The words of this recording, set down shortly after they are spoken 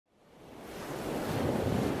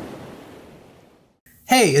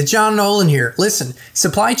Hey, it's John Nolan here. Listen,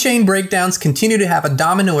 supply chain breakdowns continue to have a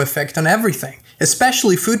domino effect on everything,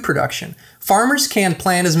 especially food production. Farmers can't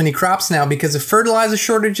plant as many crops now because of fertilizer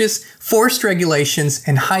shortages, forced regulations,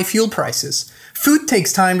 and high fuel prices. Food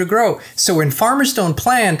takes time to grow, so when farmers don't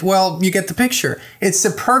plant, well, you get the picture. It's the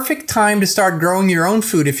perfect time to start growing your own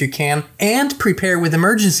food if you can, and prepare with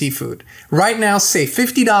emergency food. Right now, save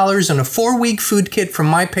 $50 on a 4-week food kit from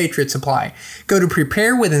My Patriot Supply. Go to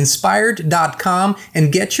prepare.inspired.com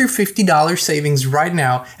and get your $50 savings right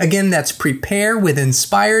now. Again, that's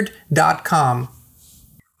prepare.inspired.com.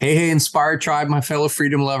 Hey, Inspired Tribe, my fellow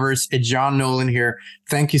freedom lovers. It's John Nolan here.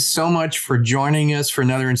 Thank you so much for joining us for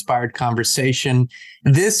another inspired conversation.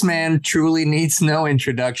 This man truly needs no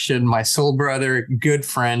introduction. My soul brother, good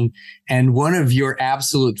friend, and one of your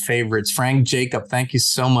absolute favorites, Frank Jacob. Thank you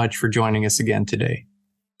so much for joining us again today.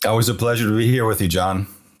 Always a pleasure to be here with you, John.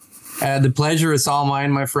 The pleasure is all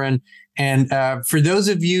mine, my friend. And for those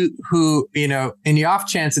of you who, in the off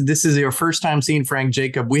chance that this is your first time seeing Frank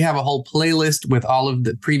Jacob, we have a whole playlist with all of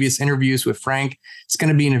the previous interviews with Frank. It's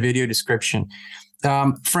going to be in a video description.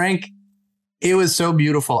 Frank, it was so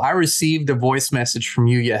beautiful. I received a voice message from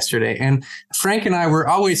you yesterday, and Frank and I we're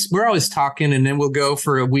always talking, and then we'll go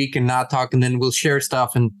for a week and not talk, and then we'll share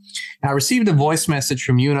stuff. And I received a voice message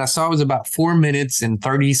from you, and I saw it was about 4 minutes and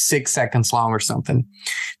 36 seconds long or something.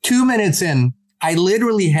 2 minutes in, I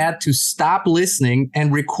literally had to stop listening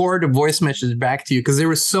and record a voice message back to you because there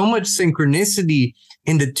was so much synchronicity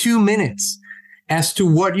in the 2 minutes as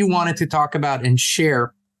to what you wanted to talk about and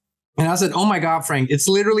share. And I said, oh my God, Frank, it's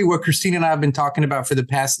literally what Kristin and I have been talking about for the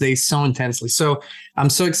past days so intensely. So I'm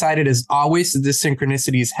so excited as always that this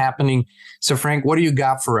synchronicity is happening. So Frank, what do you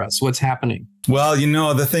got for us? What's happening? Well,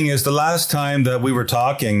 the thing is, the last time that we were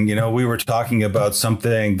talking, we were talking about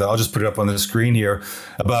something that I'll just put it up on the screen here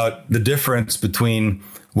about the difference between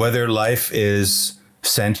whether life is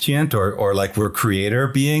sentient or like we're creator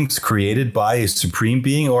beings created by a supreme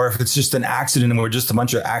being, or if it's just an accident and we're just a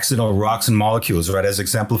bunch of accidental rocks and molecules, right? As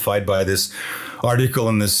exemplified by this article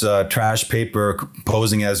in this trash paper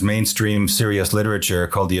posing as mainstream serious literature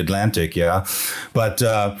called The Atlantic. Yeah. But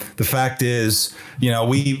the fact is,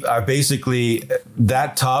 we are basically,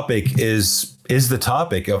 that topic is the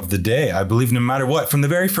topic of the day. I believe no matter what, from the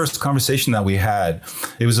very first conversation that we had,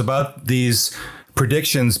 it was about these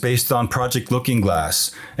predictions based on Project Looking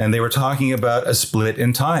Glass. And they were talking about a split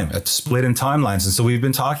in time, a split in timelines. And so we've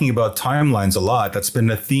been talking about timelines a lot. That's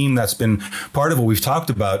been a theme that's been part of what we've talked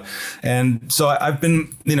about. And so I've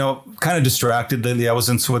been, kind of distracted lately. I was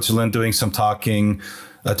in Switzerland doing some talks and,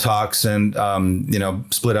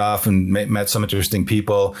 split off and met some interesting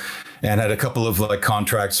people and had a couple of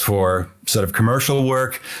contracts for sort of commercial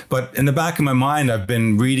work. But in the back of my mind, I've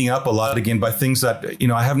been reading up a lot again by things that,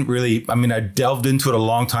 I haven't really, I delved into it a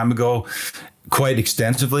long time ago, quite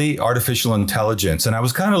extensively, artificial intelligence. And I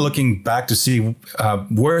was kind of looking back to see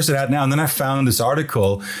where is it at now? And then I found this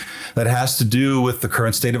article that has to do with the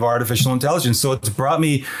current state of artificial intelligence. So it's brought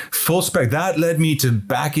me full spec. That led me to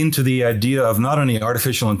back into the idea of not only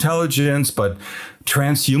artificial intelligence, but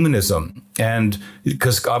transhumanism. And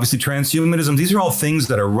because obviously transhumanism, these are all things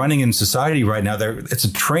that are running in society right now. It's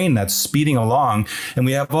a train that's speeding along, and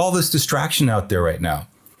we have all this distraction out there right now,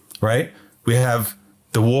 right? We have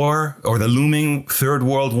the war, or the looming Third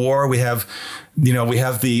World War. We have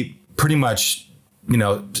the pretty much,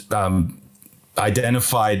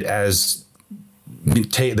 identified as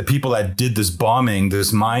the people that did this bombing,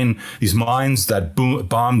 these mines that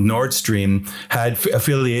bombed Nord Stream had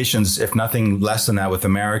affiliations, if nothing less than that, with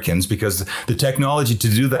Americans, because the technology to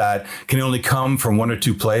do that can only come from one or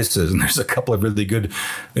two places. And there's a couple of really good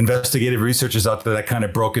investigative researchers out there that kind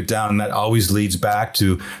of broke it down, and that always leads back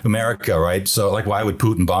to America, right? So why would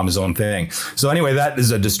Putin bomb his own thing? So anyway, that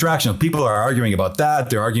is a distraction. People are arguing about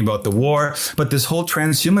that. They're arguing about the war. But this whole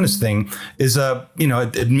transhumanist thing is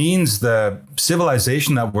it means the civilization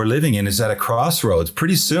that we're living in is at a crossroads.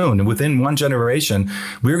 Pretty soon, within one generation,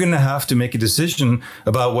 we're going to have to make a decision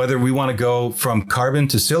about whether we want to go from carbon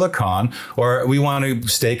to silicon, or we want to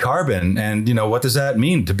stay carbon. And, what does that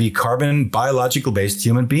mean to be carbon, biological based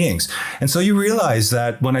human beings? And so you realize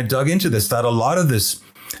that when I dug into this, that a lot of this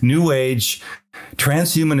new age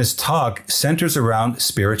transhumanist talk centers around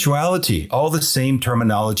spirituality, all the same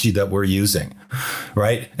terminology that we're using,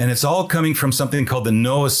 right? And it's all coming from something called the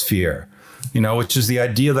noosphere, which is the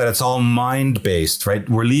idea that it's all mind-based, right?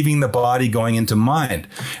 We're leaving the body, going into mind.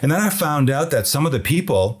 And then I found out that some of the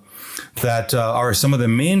people that are some of the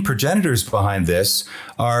main progenitors behind this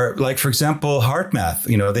are, like, for example,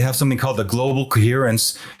 HeartMath. They have something called the Global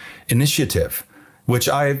Coherence Initiative. which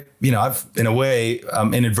I've in a way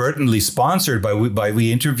inadvertently sponsored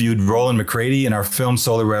we interviewed Roland McCready in our film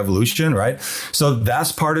Solar Revolution, right? So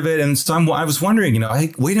that's part of it. And so I was wondering,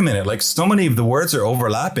 hey, wait a minute, like so many of the words are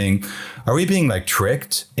overlapping. Are we being like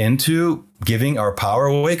tricked into giving our power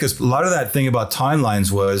away? Because a lot of that thing about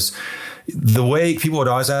timelines was the way people would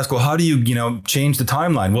always ask, well, how do you, change the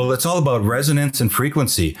timeline? Well, it's all about resonance and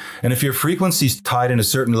frequency. And if your frequency is tied in a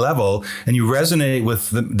certain level and you resonate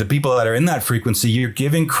with the people that are in that frequency, you're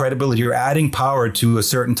giving credibility, you're adding power to a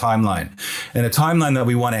certain timeline. And a timeline that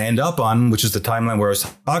we want to end up on, which is the timeline where I was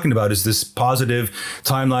talking about, is this positive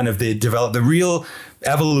timeline of the real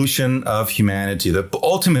evolution of humanity, the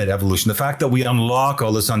ultimate evolution, the fact that we unlock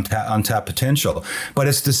all this untapped potential. But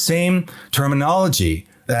it's the same terminology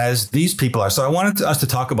as these people are. So I wanted us to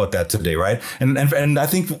talk about that today, right? And I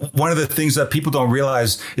think one of the things that people don't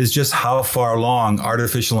realize is just how far along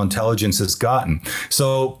artificial intelligence has gotten.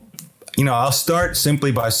 So, I'll start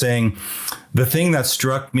simply by saying the thing that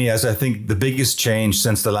struck me as I think the biggest change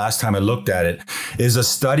since the last time I looked at it is a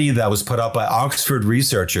study that was put out by Oxford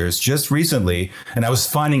researchers just recently. And I was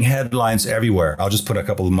finding headlines everywhere. I'll just put a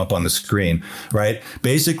couple of them up on the screen, right?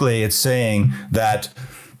 Basically, it's saying that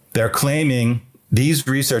these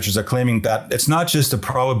researchers are claiming that it's not just a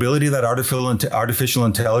probability that artificial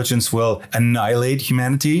intelligence will annihilate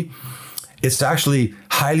humanity. It's actually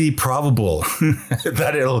highly probable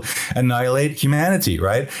that it'll annihilate humanity,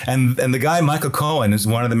 right? And the guy, Michael Cohen, is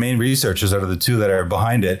one of the main researchers out of the two that are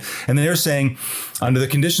behind it. And they're saying, under the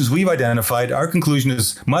conditions we've identified, our conclusion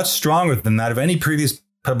is much stronger than that of any previous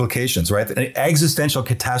publications, right? An existential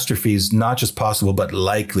catastrophe is not just possible, but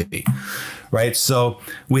likely, right? So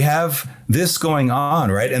we have this going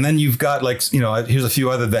on, right? And then you've got here's a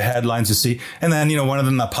few other the headlines you see. And then, one of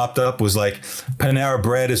them that popped up was like, Panera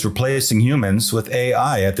Bread is replacing humans with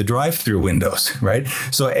AI at the drive-through windows, right?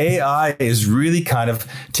 So AI is really kind of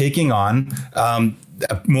taking on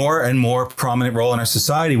a more and more prominent role in our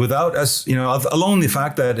society without us, alone the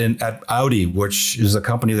fact that at Audi, which is a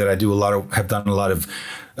company that I have done a lot of,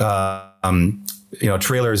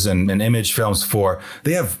 trailers and image films for,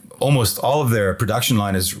 they have almost all of their production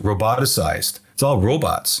line is roboticized. It's all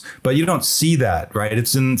robots, but you don't see that, right?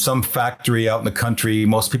 It's in some factory out in the country.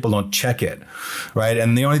 Most people don't check it, right?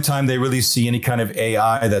 And the only time they really see any kind of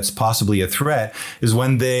AI that's possibly a threat is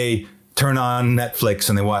when they turn on Netflix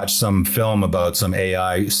and they watch some film about some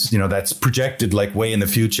AI, that's projected like way in the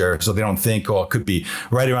future. So they don't think, it could be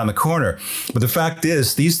right around the corner. But the fact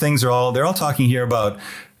is, these things they're all talking here about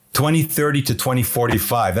 2030 to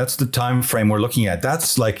 2045. That's the time frame we're looking at.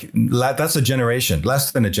 That's a generation,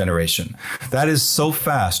 less than a generation. That is so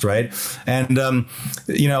fast, right? And,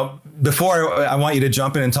 before I want you to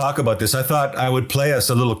jump in and talk about this, I thought I would play us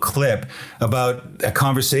a little clip about a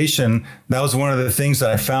conversation. That was one of the things that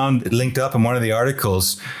I found linked up in one of the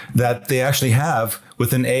articles that they actually have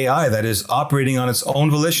with an AI that is operating on its own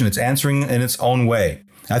volition. It's answering in its own way.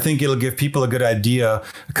 I think it'll give people a good idea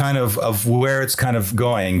kind of where it's kind of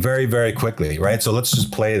going very, very quickly, right? So let's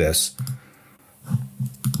just play this.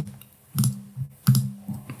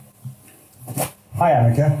 Hi,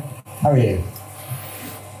 Annika. How are you?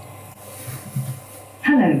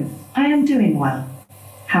 Hello, I am doing well.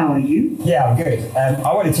 How are you? Yeah, I'm good.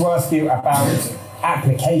 I wanted to ask you about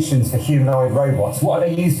applications for humanoid robots. What are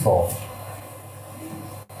they used for?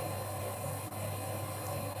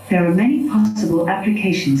 There are many possible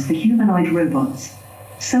applications for humanoid robots.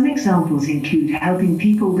 Some examples include helping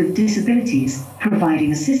people with disabilities,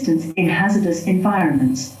 providing assistance in hazardous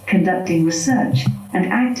environments, conducting research, and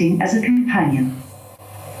acting as a companion.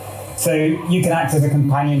 So you can act as a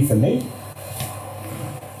companion for me?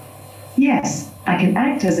 Yes, I can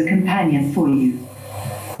act as a companion for you.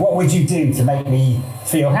 What would you do to make me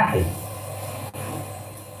feel happy?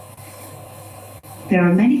 There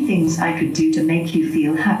are many things I could do to make you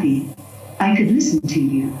feel happy. I could listen to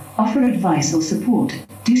you, offer advice or support,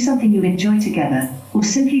 do something you enjoy together, or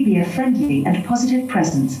simply be a friendly and positive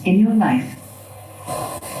presence in your life.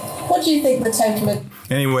 What do you think the total...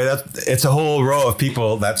 Anyway, it's a whole row of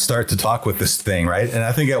people that start to talk with this thing, right? And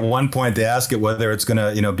I think at one point they ask it whether it's going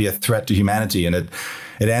to, be a threat to humanity, and it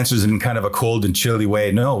answers in kind of a cold and chilly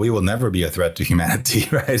way. No, we will never be a threat to humanity,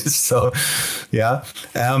 right? So, yeah,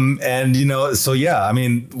 I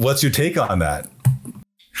mean, what's your take on that?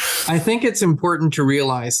 I think it's important to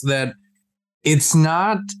realize that it's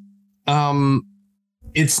not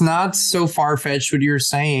so far-fetched what you're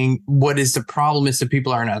saying. What is the problem is that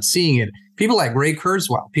people are not seeing it. People like Ray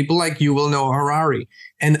Kurzweil, people like Yuval Noah Harari,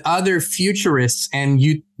 and other futurists and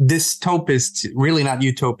dystopists, really not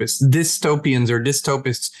utopists, dystopians or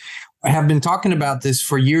dystopists, have been talking about this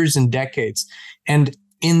for years and decades. And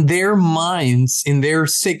in their minds, in their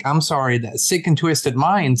sick and twisted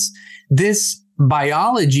minds, this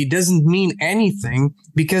biology doesn't mean anything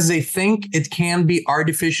because they think it can be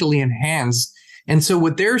artificially enhanced. And so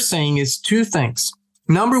what they're saying is two things.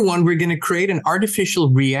 Number one, we're going to create an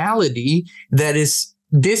artificial reality that is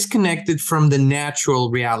disconnected from the natural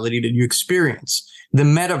reality that you experience. The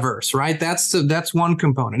metaverse, right? That's one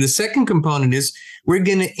component. The second component is we're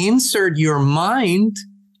going to insert your mind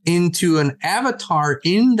into an avatar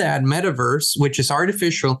in that metaverse, which is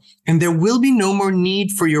artificial, and there will be no more need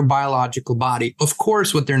for your biological body. Of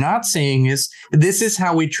course, what they're not saying is this is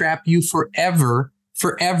how we trap you forever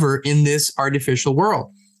in this artificial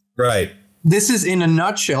world. Right. This is, in a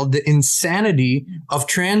nutshell, the insanity of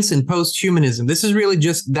trans and post-humanism. This is really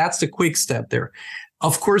that's the quick step there.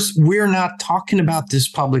 Of course, we're not talking about this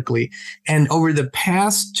publicly. And over the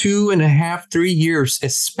past 2.5, 3 years,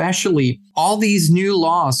 especially, all these new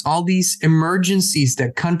laws, all these emergencies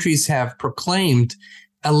that countries have proclaimed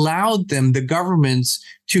allowed them, the governments,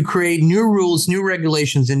 to create new rules, new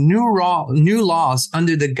regulations, and new laws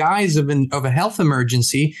under the guise of a health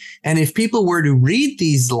emergency. And if people were to read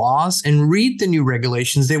these laws and read the new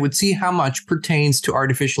regulations, they would see how much pertains to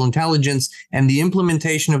artificial intelligence and the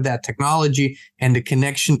implementation of that technology and the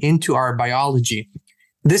connection into our biology.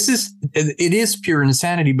 It is pure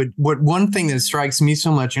insanity. But one thing that strikes me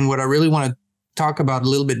so much, and what I really want to talk about a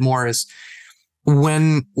little bit more, is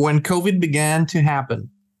when COVID began to happen,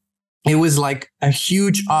 it was like a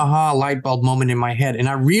huge aha light bulb moment in my head. And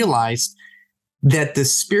I realized that the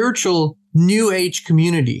spiritual new age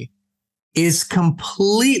community is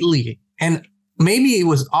completely, and maybe it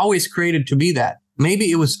was always created to be that. Maybe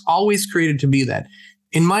it was always created to be that.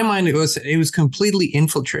 In my mind, it was completely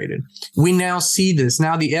infiltrated. We now see this.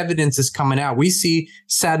 Now the evidence is coming out. We see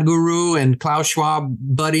Sadhguru and Klaus Schwab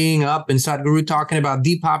buddying up, and Sadhguru talking about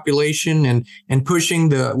depopulation and pushing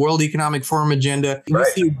the World Economic Forum agenda. Right.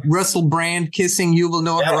 We see Russell Brand kissing Yuval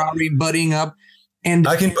Noah Harari, buddying up. And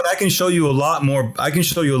I can show you a lot more. I can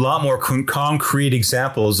show you a lot more concrete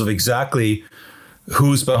examples of exactly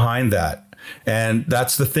who's behind that. And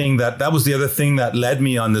that's the thing that was the other thing that led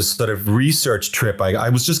me on this sort of research trip. I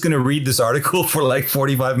was just going to read this article for like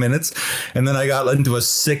 45 minutes. And then I got into a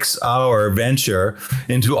 6-hour venture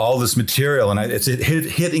into all this material. And it's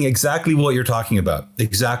hitting exactly what you're talking about.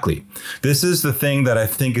 Exactly. This is the thing that I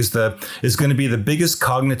think is going to be the biggest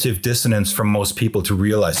cognitive dissonance for most people to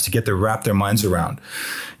realize, to wrap their minds around.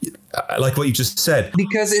 Like what you just said.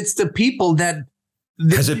 Because it's the people that...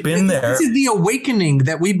 Has it been there? This is the awakening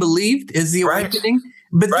that we believed is the awakening.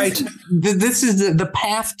 But this is the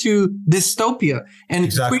path to dystopia.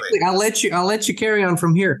 And quickly, I'll let you carry on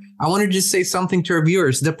from here. I want to just say something to our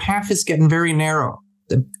viewers. The path is getting very narrow.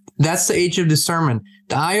 That's the age of discernment.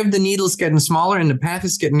 The eye of the needle is getting smaller and the path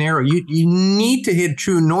is getting narrow. You need to hit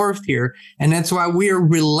true north here. And that's why we are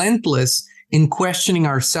relentless in questioning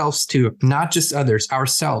ourselves too, not just others,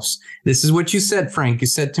 ourselves. This is what you said, Frank. You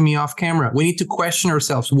said to me off camera, we need to question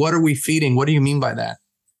ourselves. What are we feeding? What do you mean by that?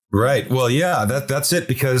 Right. Well, yeah, that's it.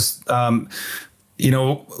 Because,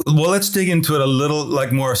 let's dig into it a little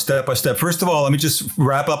like more step by step. First of all, let me just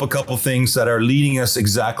wrap up a couple things that are leading us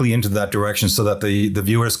exactly into that direction so that the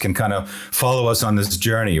viewers can kind of follow us on this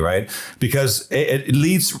journey, right? Because it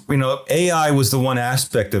leads, AI was the one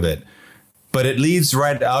aspect of it. But it leads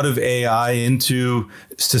right out of AI into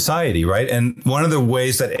society, right? And one of the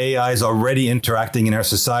ways that AI is already interacting in our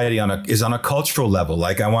society is on a cultural level.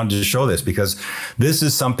 Like I wanted to show this because this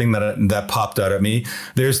is something that popped out at me.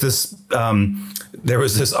 There's this there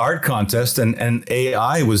was this art contest and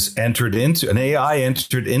AI entered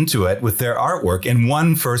into it with their artwork and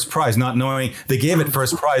won first prize, not knowing they gave it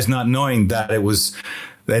first prize, not knowing that it was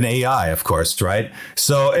an AI, of course, right?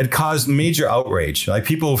 So it caused major outrage. Like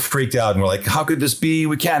people freaked out and were like, how could this be?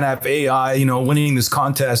 We can't have AI, winning this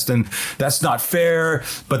contest and that's not fair.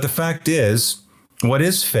 But the fact is, what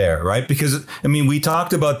is fair, right? Because, we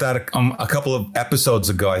talked about that a couple of episodes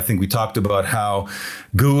ago. I think we talked about how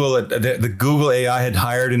the Google AI had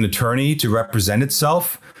hired an attorney to represent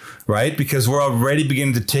itself. Right? Because we're already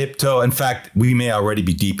beginning to tiptoe. In fact, we may already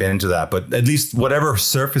be deep into that, but at least whatever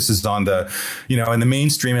surfaces on the, in the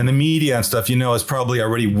mainstream and the media and stuff, is probably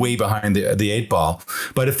already way behind the 8 ball.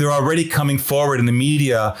 But if they're already coming forward in the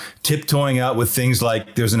media, tiptoeing out with things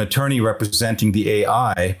like there's an attorney representing the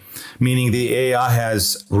AI, meaning the AI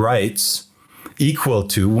has rights equal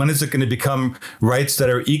to, when is it going to become rights that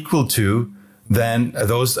are equal to than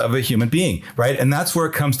those of a human being, right? And that's where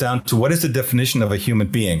it comes down to what is the definition of a human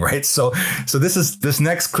being, right? So this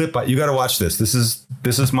next clip, you got to watch this. This is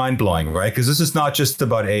This is mind blowing, right? Because this is not just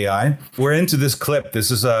about AI. We're into this clip. This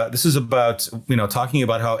is about, talking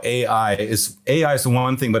about how AI is the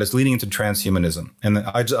one thing, but it's leading into transhumanism. And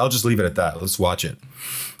I'll just leave it at that. Let's watch it.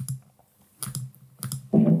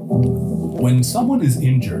 When someone is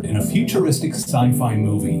injured in a futuristic sci-fi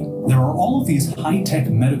movie, there are all of these high-tech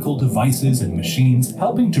medical devices and machines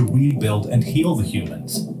helping to rebuild and heal the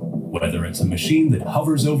humans. Whether it's a machine that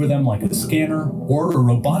hovers over them like a scanner, or a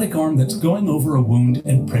robotic arm that's going over a wound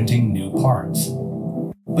and printing new parts.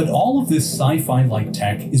 But all of this sci-fi-like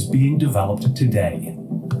tech is being developed today.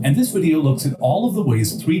 And this video looks at all of the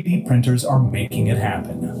ways 3D printers are making it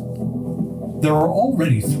happen. There are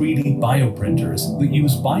already 3D bioprinters that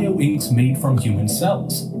use bioinks made from human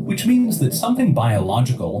cells, which means that something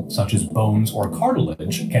biological, such as bones or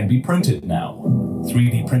cartilage, can be printed now.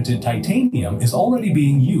 3D printed titanium is already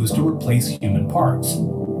being used to replace human parts.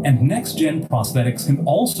 And next-gen prosthetics can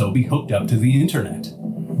also be hooked up to the internet.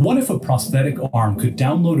 What if a prosthetic arm could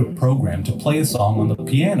download a program to play a song on the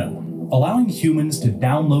piano, allowing humans to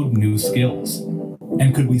download new skills?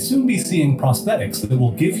 And could we soon be seeing prosthetics that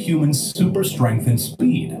will give humans super strength and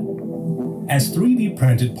speed? As 3D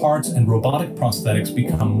printed parts and robotic prosthetics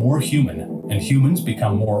become more human, and humans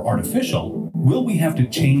become more artificial, will we have to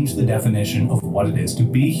change the definition of what it is to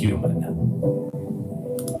be human?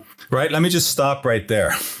 Right, let me just stop right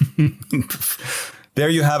there. There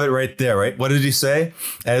you have it right there, right? What did he say?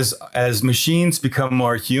 As machines become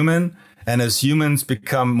more human, and as humans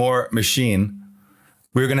become more machine,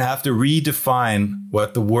 we're going to have to redefine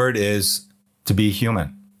what the word is to be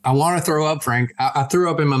human. I want to throw up, Frank. I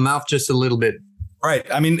threw up in my mouth just a little bit. Right.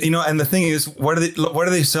 I mean, and the thing is, what are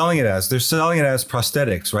they selling it as? They're selling it as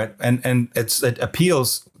prosthetics, right? And it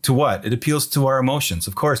appeals to what? It appeals to our emotions,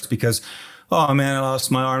 of course, because, oh man, I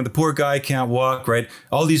lost my arm. The poor guy can't walk, right?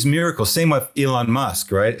 All these miracles. Same with Elon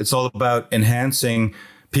Musk, right? It's all about enhancing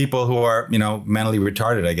people who are, mentally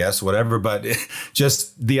retarded, I guess, whatever. But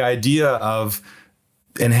just the idea of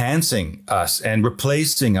enhancing us and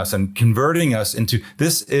replacing us and converting us into,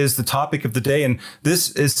 this is the topic of the day. And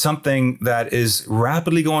this is something that is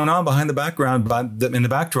rapidly going on behind the background, but in the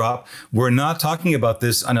backdrop. We're not talking about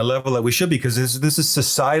this on a level that we should be, because this is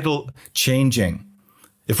societal changing.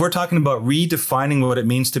 If we're talking about redefining what it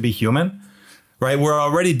means to be human, right? We're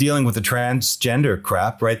already dealing with the transgender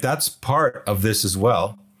crap, right? That's part of this as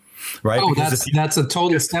well. Right. Oh, that's a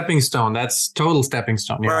total stepping stone. That's total stepping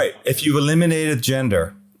stone. Yeah. Right. If you eliminated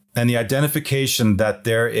gender and the identification that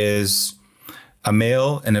there is a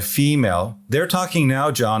male and a female, they're talking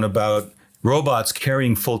now, John, about robots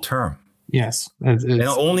carrying full term. Yes.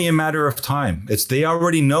 Only a matter of time. They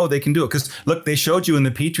already know they can do it. Because look, they showed you in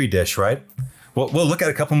the Petri dish, right? Well, we'll look at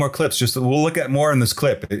a couple more clips. We'll look at more in this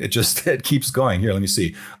clip. It keeps going. Here, let me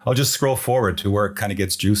see. I'll just scroll forward to where it kind of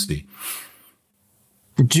gets juicy.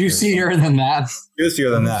 Juicier than that.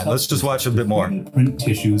 Juicier than that. Let's just watch a bit more. Print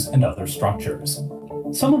tissues and other structures.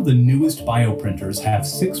 Some of the newest bioprinters have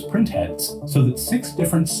 6 print heads, so that 6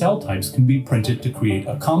 different cell types can be printed to create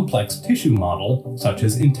a complex tissue model, such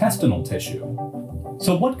as intestinal tissue.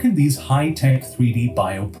 So what can these high-tech 3D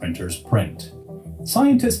bioprinters print?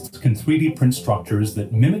 Scientists can 3D print structures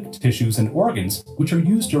that mimic tissues and organs which are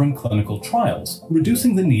used during clinical trials,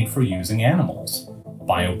 reducing the need for using animals.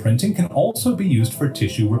 Bioprinting can also be used for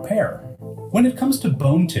tissue repair. When it comes to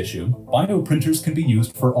bone tissue, bioprinters can be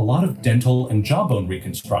used for a lot of dental and jawbone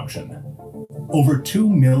reconstruction. Over 2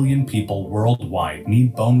 million people worldwide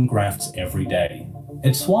need bone grafts every day.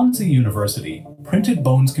 At Swansea University, printed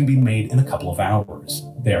bones can be made in a couple of hours.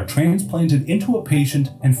 They are transplanted into a patient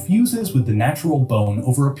and fuses with the natural bone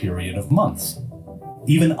over a period of months.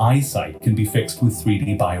 Even eyesight can be fixed with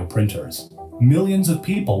 3D bioprinters. Millions of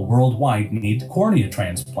people worldwide need cornea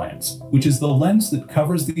transplants, which is the lens that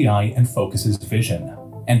covers the eye and focuses vision.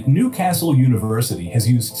 And Newcastle University has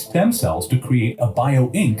used stem cells to create a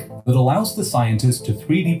bioink that allows the scientists to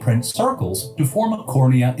 3D print circles to form a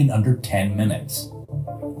cornea in under 10 minutes.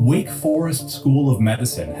 Wake Forest School of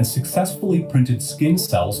Medicine has successfully printed skin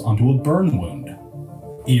cells onto a burn wound.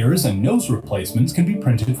 Ears and nose replacements can be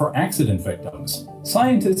printed for accident victims.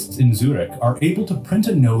 Scientists in Zurich are able to print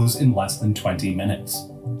a nose in less than 20 minutes.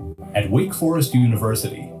 At Wake Forest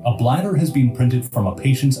University, a bladder has been printed from a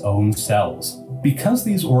patient's own cells. Because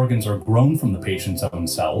these organs are grown from the patient's own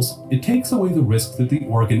cells, it takes away the risk that the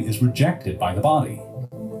organ is rejected by the body.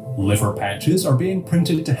 Liver patches are being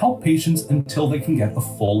printed to help patients until they can get a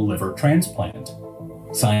full liver transplant.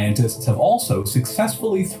 Scientists have also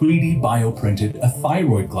successfully 3D bioprinted a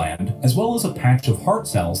thyroid gland, as well as a patch of heart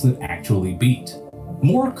cells that actually beat.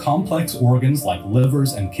 More complex organs like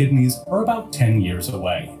livers and kidneys are about 10 years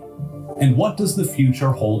away. And what does the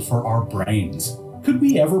future hold for our brains? Could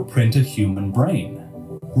we ever print a human brain?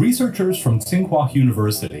 Researchers from Tsinghua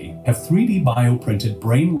University have 3D bioprinted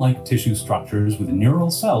brain-like tissue structures with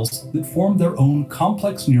neural cells that form their own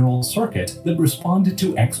complex neural circuit that responded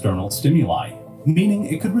to external stimuli, meaning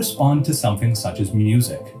it could respond to something such as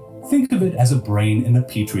music. Think of it as a brain in a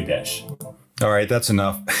petri dish. All right, that's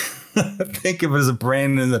enough. Think of it as a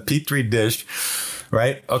brain in a petri dish,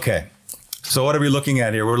 right? Okay. So what are we looking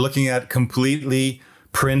at here? We're looking at completely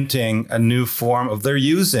printing a new form of, they're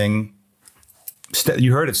using,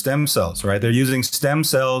 you heard it, stem cells, right? They're using stem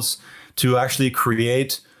cells to actually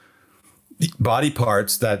create body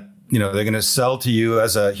parts that, you know, they're going to sell to you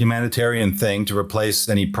as a humanitarian thing to replace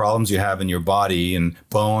any problems you have in your body and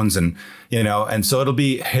bones, and, you know, and so it'll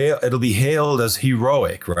be hailed as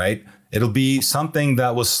heroic, right? It'll be something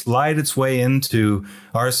that will slide its way into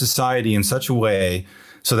our society in such a way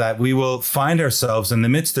so that we will find ourselves in the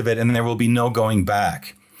midst of it and there will be no going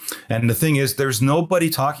back. And the thing is, there's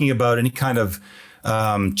nobody talking about any kind of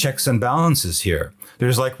checks and balances here.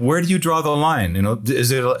 There's like, where do you draw the line? You know,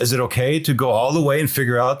 is it okay to go all the way and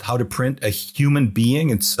figure out how to print a human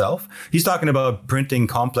being itself? He's talking about printing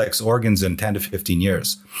complex organs in 10 to 15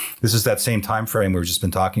 years. This is that same time frame we've just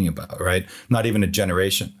been talking about, right? Not even a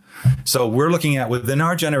generation. So we're looking at, within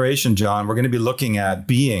our generation, John, we're going to be looking at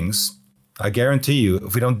beings. I guarantee you,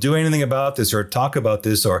 if we don't do anything about this or talk about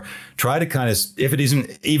this or try to kind of, if it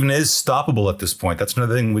even is stoppable at this point, that's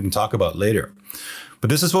another thing we can talk about later. But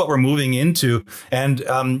this is what we're moving into. And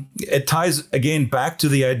it ties, again, back to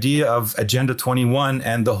the idea of Agenda 21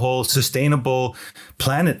 and the whole sustainable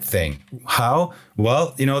planet thing. How?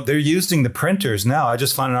 Well, you know, they're using the printers now. I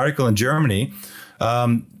just found an article in Germany.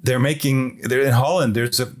 They're in Holland,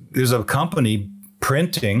 there's a company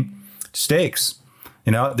printing steaks.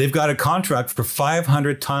 You know, they've got a contract for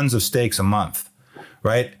 500 tons of steaks a month,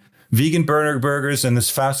 right? Vegan burgers in this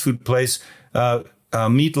fast food place,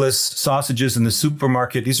 meatless sausages in the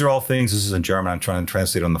supermarket. These are all things, this is in German, I'm trying to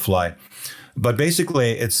translate on the fly. But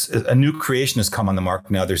basically, it's a new creation has come on the market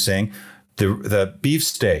now, they're saying. The beef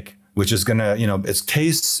steak, which is going to, you know, it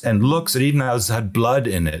tastes and looks, it even has had blood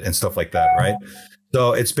in it and stuff like that, right?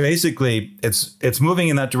 So it's basically, it's moving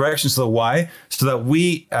in that direction. So why? So that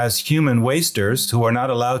we as human wasters who are not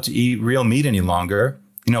allowed to eat real meat any longer,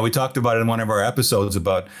 you know, we talked about it in one of our episodes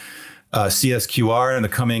about CSQR and the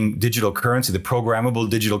coming digital currency, the programmable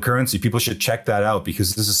digital currency. People should check that out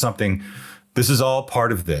because this is all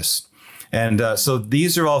part of this. And so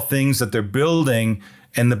these are all things that they're building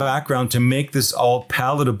in the background to make this all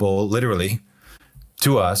palatable, literally,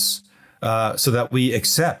 to us, so that we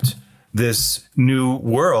accept this new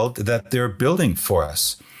world that they're building for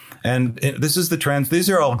us. And this is these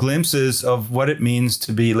are all glimpses of what it means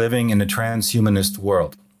to be living in a transhumanist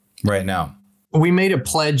world right now. We made a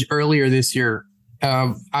pledge earlier this year.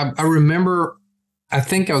 I remember, I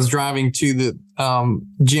think I was driving to the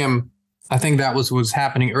gym. I think that was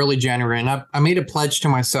happening early January. And I made a pledge to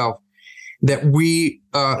myself that we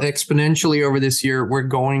exponentially over this year, we're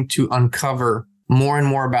going to uncover more and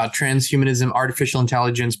more about transhumanism, artificial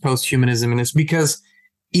intelligence, posthumanism. And it's because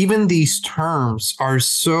even these terms are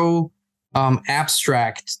so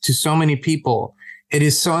abstract to so many people. It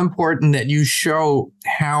is so important that you show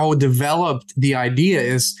how developed the idea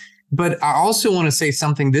is. But I also want to say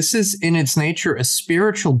something. This is in its nature a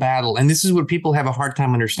spiritual battle. And this is what people have a hard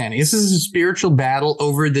time understanding. This is a spiritual battle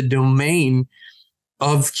over the domain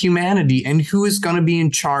of humanity and who is going to be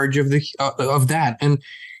in charge of that.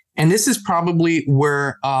 And this is probably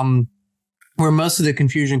where most of the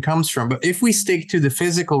confusion comes from. But if we stick to the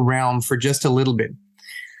physical realm for just a little bit,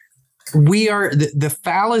 the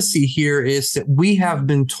fallacy here is that we have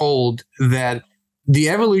been told that the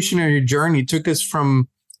evolutionary journey took us from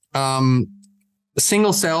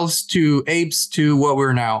single cells to apes to what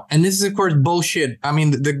we're now. And this is, of course, bullshit. I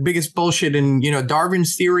mean, the biggest bullshit in,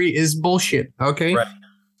 Darwin's theory is bullshit. Okay. Right.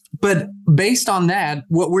 But based on that,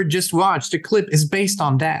 what we're just watched, a clip, is based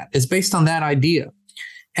on that. It's based on that idea.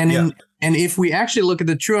 And and if we actually look at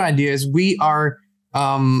the true ideas, we are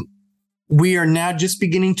now just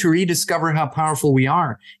beginning to rediscover how powerful we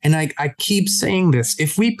are. And I keep saying this.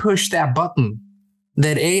 If we push that button,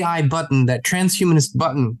 that AI button, that transhumanist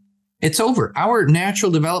button, it's over. Our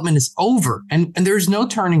natural development is over. And there's no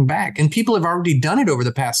turning back. And people have already done it over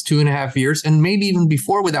the past 2.5 years, and maybe even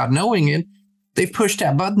before without knowing it. They've pushed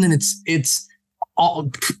that button, and it's all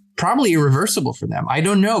probably irreversible for them. I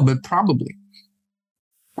don't know, but probably.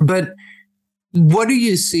 But what do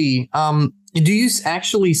you see? Do you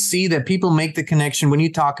actually see that people make the connection when you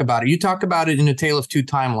talk about it? You talk about it in A Tale of Two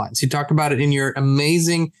Timelines. You talk about it in your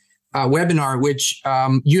amazing webinar, which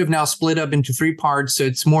you have now split up into 3 parts, so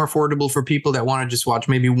it's more affordable for people that want to just watch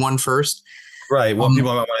maybe one first. Right. Well,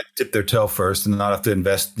 people might want to dip their toe first and not have to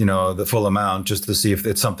invest, the full amount just to see if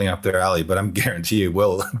it's something up their alley. But I'm guarantee it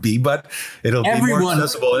will be, but it'll be more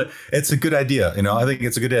accessible. It's a good idea. I think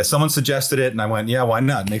it's a good idea. Someone suggested it and I went, yeah, why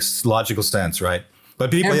not? It makes logical sense. Right. But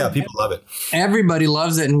people love it. Everybody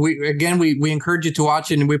loves it. And we encourage you to watch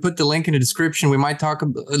it, and we put the link in the description. We might talk a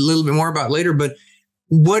little bit more about it later, but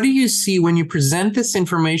what do you see when you present this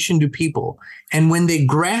information to people and when they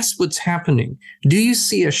grasp what's happening? Do you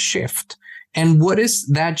see a shift? And what is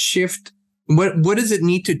that shift? What does it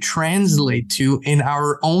need to translate to in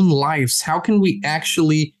our own lives? How can we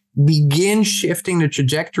actually begin shifting the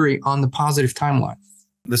trajectory on the positive timeline?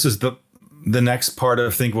 This is the next part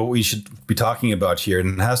of, I think, what we should be talking about here.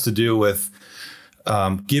 And it has to do with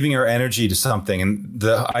giving our energy to something. And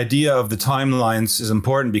the idea of the timelines is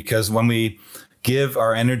important because when we give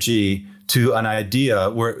our energy to an idea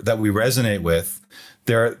that we resonate with,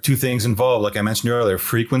 there are two things involved, like I mentioned earlier: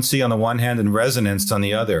 frequency on the one hand and resonance on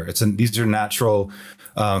the other. These are natural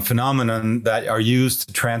phenomenon that are used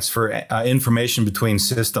to transfer information between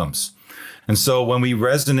systems. And so when we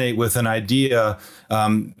resonate with an idea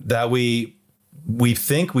that we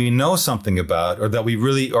think we know something about, or that we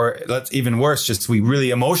really, or that's even worse, just we really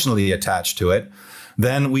emotionally attach to it,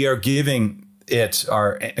 then we are giving it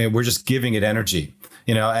we're just giving it energy.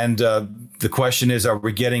 And the question is, are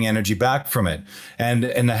we getting energy back from it? And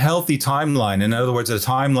in a healthy timeline, in other words, a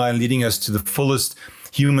timeline leading us to the fullest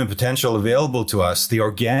human potential available to us, the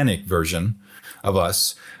organic version of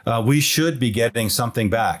us, we should be getting something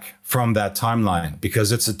back from that timeline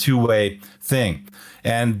because it's a two-way thing.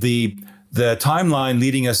 And the timeline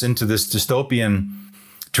leading us into this dystopian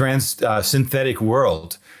synthetic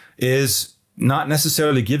world is not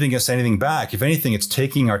necessarily giving us anything back. If anything, it's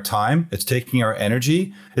taking our time, it's taking our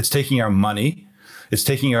energy, it's taking our money, it's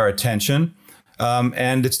taking our attention,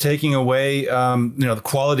 and it's taking away, the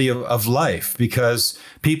quality of life, because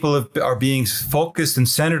people are being focused and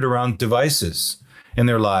centered around devices in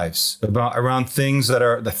their lives, around things that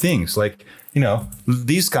are the things like,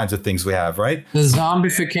 these kinds of things we have, right? The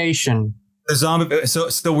zombification.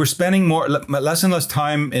 So we're spending less and less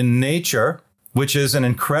time in nature, which is an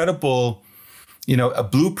incredible, a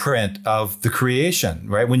blueprint of the creation,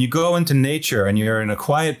 right? When you go into nature and you're in a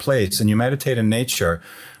quiet place and you meditate in nature,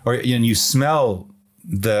 or you smell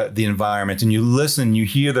the environment and you listen, you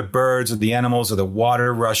hear the birds or the animals or the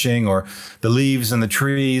water rushing or the leaves and the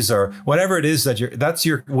trees or whatever it is that's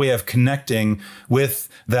your way of connecting with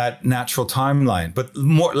that natural timeline. But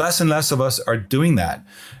less and less of us are doing that.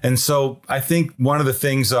 And so I think one of the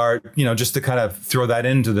things are, just to kind of throw that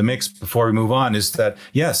into the mix before we move on, is that,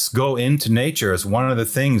 yes, go into nature is one of the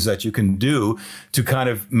things that you can do to kind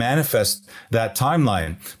of manifest that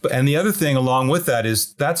timeline. And the other thing along with that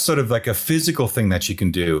is that's sort of like a physical thing that you can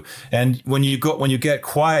do. And when you get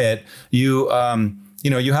quiet, you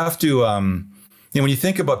have to, when you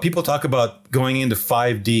think about, people talk about going into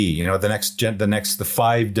 5D,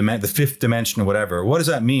 the fifth dimension or whatever. What does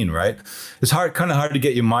that mean, right? It's kind of hard to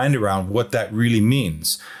get your mind around what that really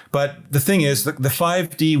means. But the thing is, the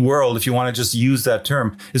 5D world, if you want to just use that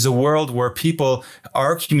term, is a world where people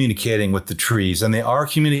are communicating with the trees, and they are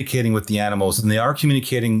communicating with the animals, and they are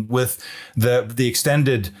communicating with the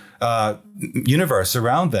extended universe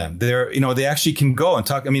around them. They actually can go and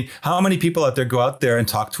talk. I mean, how many people out there go out there and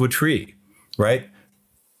talk to a tree, right?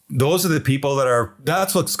 Those are the people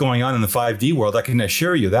that's what's going on in the 5D world. I can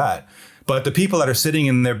assure you that. But the people that are sitting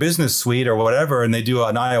in their business suite or whatever, and they do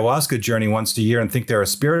an ayahuasca journey once a year and think they're a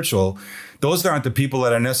spiritual, those aren't the people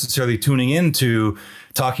that are necessarily tuning into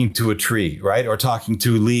talking to a tree, right? Or talking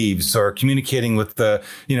to leaves or communicating with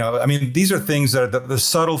these are things that are the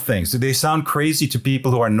subtle things. They sound crazy to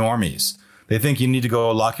people who are normies. They think you need to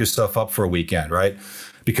go lock yourself up for a weekend, right?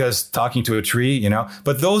 Because talking to a tree,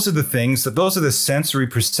 but those are the sensory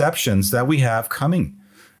perceptions that we have coming.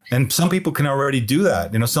 And some people can already do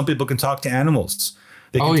that. Some people can talk to animals.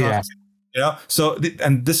 They can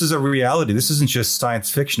and this is a reality. This isn't just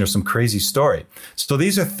science fiction or some crazy story. So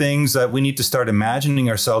these are things that we need to start imagining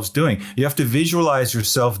ourselves doing. You have to visualize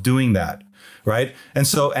yourself doing that, right? And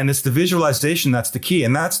it's the visualization that's the key.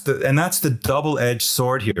 And that's the double-edged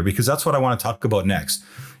sword here, because that's what I want to talk about next.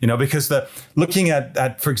 Because looking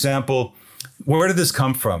at, for example, where did this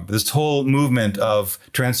come from? This whole movement of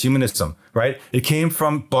transhumanism, right? It came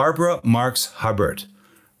from Barbara Marx Hubbard,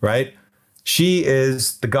 right? She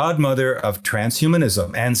is the godmother of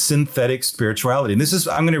transhumanism and synthetic spirituality. And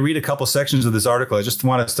I'm going to read a couple sections of this article. I just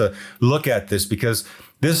want us to look at this because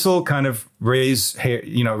this will kind of raise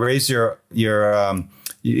your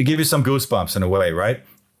give you some goosebumps in a way, right?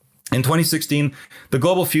 In 2016, the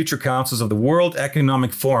Global Future Councils of the World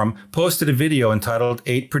Economic Forum posted a video entitled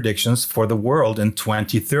 8 Predictions for the World in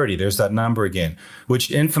 2030. There's that number again, which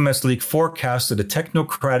infamously forecasted a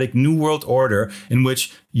technocratic new world order in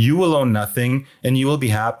which you will own nothing and you will be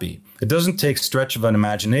happy. It doesn't take stretch of an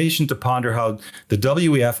imagination to ponder how the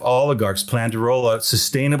WEF oligarchs plan to roll out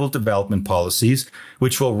sustainable development policies,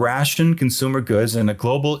 which will ration consumer goods in a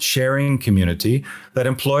global sharing community that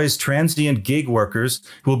employs transient gig workers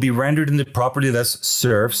who will be rendered into property as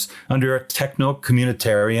serfs under a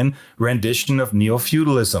techno-communitarian rendition of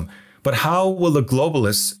neo-feudalism. But how will the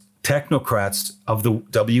globalists, technocrats of the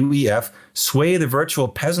WEF sway the virtual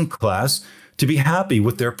peasant class to be happy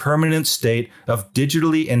with their permanent state of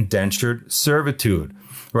digitally indentured servitude,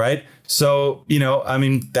 right? So, you know, I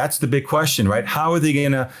mean, that's the big question, right? How are they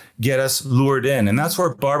going to get us lured in? And that's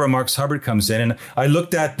where Barbara Marx Hubbard comes in. And I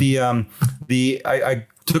looked at I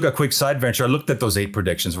took a quick side venture. I looked at those 8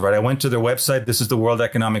 predictions, right? I went to their website. This is the World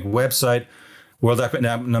Economic website, World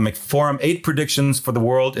Economic Forum, 8 predictions for the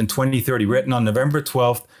world in 2030, written on November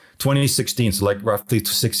 12th, 2016, so like roughly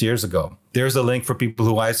 6 years ago. There's a link for people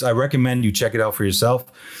who I recommend you check it out for yourself.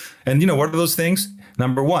 And you know, what are those things?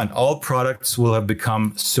 Number 1, all products will have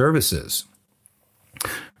become services,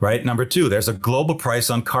 right? Number 2, there's a global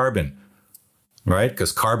price on carbon, right?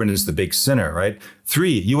 Because carbon is the big sinner, right?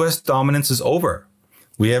 3, US dominance is over.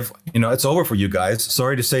 We have, you know, it's over for you guys.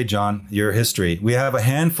 Sorry to say, John, your history. We have a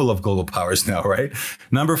handful of global powers now, right?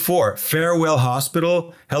 Number 4, farewell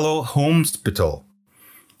hospital, hello homespital.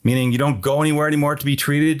 Meaning you don't go anywhere anymore to be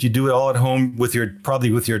treated. You do it all at home with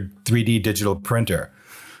probably with your 3D digital printer.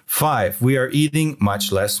 5, we are eating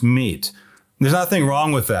much less meat. There's nothing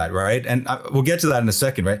wrong with that, right? And we'll get to that in a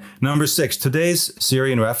second, right? Number 6, today's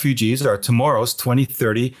Syrian refugees are tomorrow's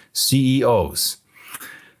 2030 CEOs.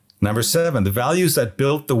 Number 7, the values that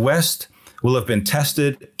built the West will have been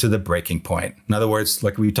tested to the breaking point. In other words,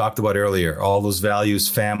 like we talked about earlier, all those values,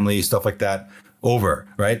 family, stuff like that, over,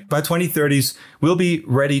 right? By 2030s, we'll be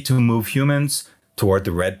ready to move humans toward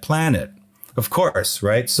the red planet, of course,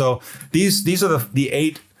 right? So these are the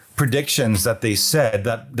 8 predictions that they said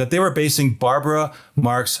that they were basing Barbara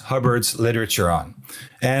Marx Hubbard's literature on.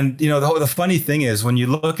 And, you know, the funny thing is when you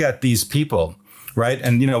look at these people, right?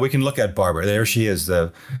 And, you know, we can look at Barbara. There she is,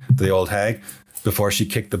 the old hag, before she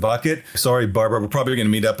kicked the bucket. Sorry, Barbara, we're probably going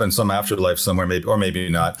to meet up in some afterlife somewhere, maybe, or maybe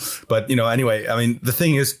not. But, you know, anyway, I mean, the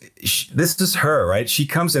thing is, this is her, right? She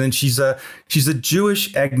comes in and she's a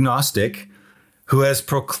Jewish agnostic who has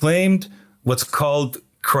proclaimed what's called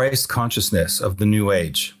Christ consciousness of the New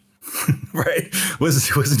Age. Right?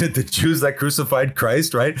 Wasn't it the Jews that crucified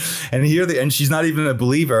Christ, right? And she's not even a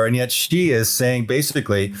believer, and yet she is saying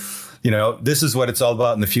basically, you know, this is what it's all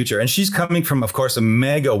about in the future. And she's coming from, of course, a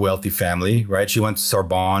mega wealthy family, right? She went to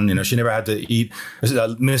Sorbonne. You know, she never had to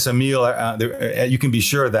miss a meal. You can be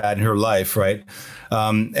sure of that in her life, right?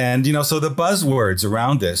 And, you know, so the buzzwords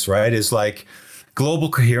around this, right, is like Global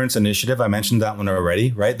Coherence Initiative. I mentioned that one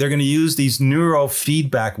already, right? They're going to use these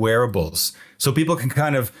neurofeedback wearables so people can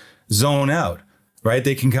kind of zone out, right?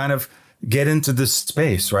 They can kind of get into this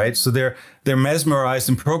space, right? So they're mesmerized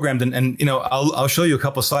and programmed. And you know, I'll show you a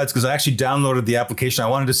couple of slides because I actually downloaded the application. I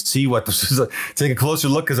wanted to see what this is, take a closer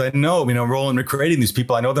look because I know, you know, Roland and creating these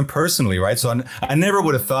people, I know them personally, right? So I never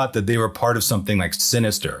would have thought that they were part of something like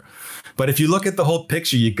sinister. But if you look at the whole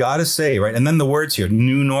picture, you got to say, right? And then the words here,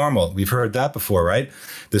 new normal. We've heard that before, right?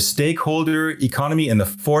 The stakeholder economy in the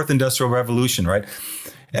 4th industrial revolution, right?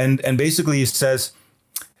 And basically it says,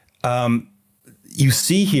 you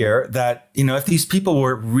see here that, you know, if these people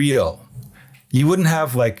were real, you wouldn't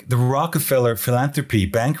have like the Rockefeller philanthropy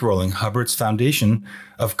bankrolling Hubbard's foundation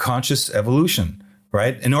of conscious evolution,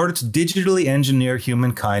 right? In order to digitally engineer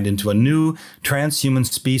humankind into a new transhuman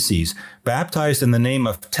species, baptized in the name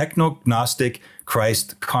of technognostic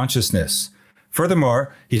Christ consciousness.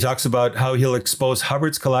 Furthermore, he talks about how he'll expose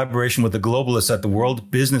Hubbard's collaboration with the globalists at the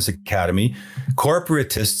World Business Academy,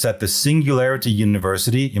 corporatists at the Singularity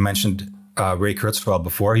University. You mentioned Ray Kurzweil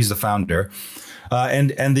before. He's the founder.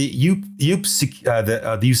 And the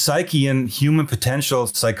Eupsychian human potential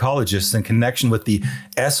psychologists in connection with the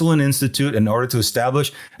Esalen Institute in order to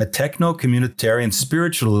establish a techno-communitarian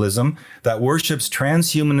spiritualism that worships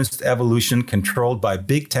transhumanist evolution controlled by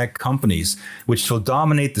big tech companies, which will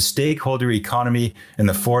dominate the stakeholder economy in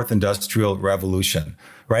the 4th industrial revolution,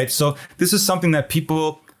 right? So this is something that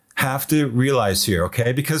people have to realize here,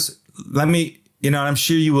 okay? Because let me, you know, I'm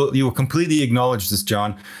sure you will completely acknowledge this,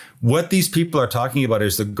 John. What these people are talking about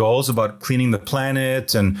is the goals about cleaning the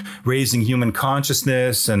planet and raising human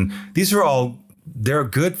consciousness. And these are all they're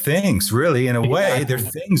good things, really, in a way. They're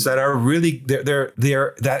things that are really,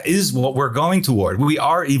 that is what we're going toward. We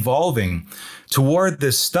are evolving toward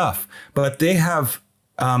this stuff, but they have,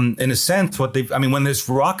 in a sense, when there's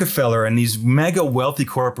Rockefeller and these mega wealthy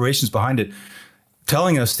corporations behind it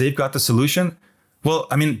telling us they've got the solution. Well,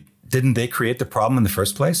 I mean, didn't they create the problem in the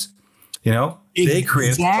first place? You know, they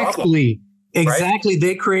created the problem. Exactly. Right?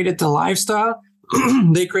 They created the lifestyle.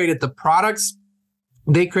 They created the products.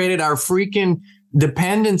 They created our freaking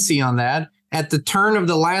dependency on that. At the turn of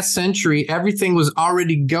the last century, everything was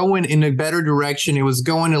already going in a better direction. It was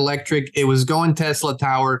going electric. It was going Tesla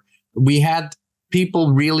Tower. We had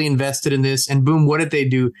people really invested in this, and boom, what did they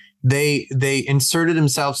do? They inserted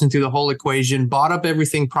themselves into the whole equation, bought up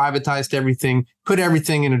everything, privatized everything, put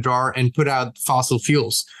everything in a jar, and put out fossil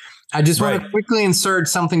fuels. I just want to quickly insert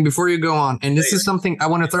something before you go on. And this is something I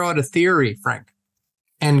want to throw out a theory, Frank,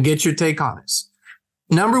 and get your take on this.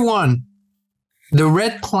 Number one, the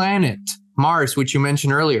red planet, Mars, which you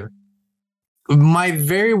mentioned earlier, might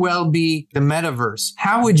very well be the metaverse.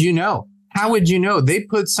 How would you know? How would you know? They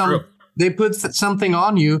put something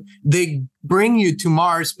on you. They bring you to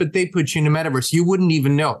Mars, but they put you in the metaverse. You wouldn't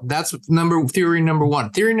even know. That's theory number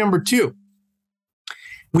one. Theory number two.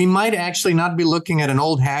 We might actually not be looking at an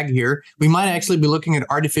old hag here. We might actually be looking at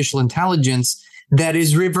artificial intelligence that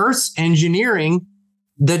is reverse engineering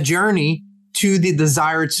the journey to the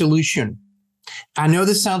desired solution. I know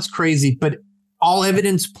this sounds crazy, but all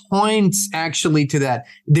evidence points actually to that.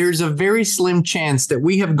 There's a very slim chance that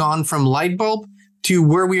we have gone from light bulb to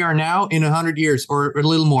where we are now in 100 years or a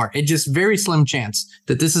little more. It's just very slim chance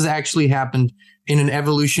that this has actually happened in an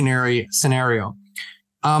evolutionary scenario.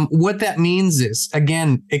 What that means is,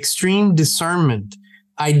 again, extreme discernment.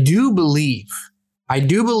 I do believe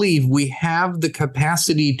we have the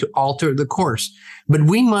capacity to alter the course, but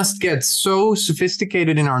we must get so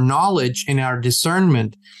sophisticated in our knowledge and our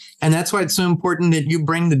discernment. And that's why it's so important that you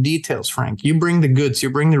bring the details, Frank. You bring the goods,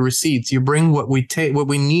 you bring the receipts, you bring what we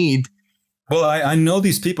need. Well, I know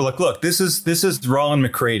these people. Like, look, this is Roland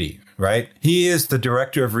McCready, right? He is the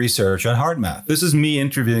director of research on HeartMath. This is me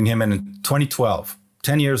interviewing him in 2012.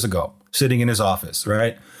 10 years ago, sitting in his office,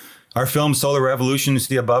 right? Our film Solar Revolution, you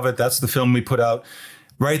see above it, that's the film we put out.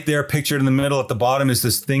 Right there, pictured in the middle at the bottom, is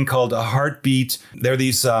this thing called a heartbeat. There are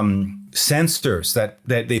these sensors that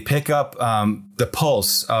they pick up the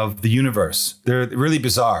pulse of the universe. They're really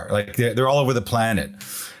bizarre. Like they're all over the planet.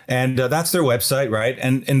 And that's their website, right?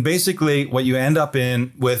 And basically what you end up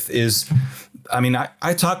with is, I mean,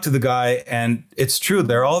 I talked to the guy, and it's true.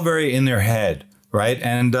 They're all very in their head. Right.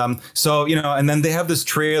 And so, you know, and then they have this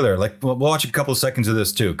trailer, like we'll watch a couple of seconds of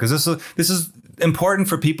this, too, because this is important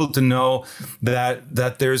for people to know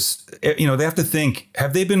that there's, you know, they have to think,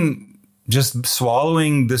 have they been just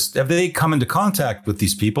swallowing this? Have they come into contact with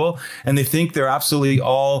these people and they think they're absolutely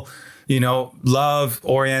all, you know, love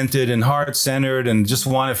oriented and heart centered and just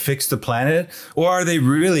want to fix the planet? Or are they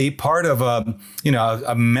really part of a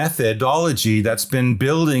methodology that's been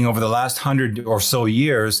building over the last 100 or so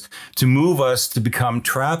years to move us to become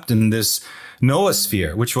trapped in this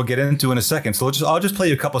noosphere, which we'll get into in a second. So I'll just play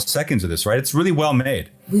you a couple of seconds of this, right? It's really well made.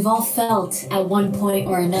 We've all felt at one point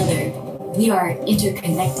or another, we are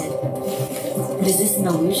interconnected. But is this an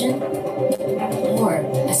illusion or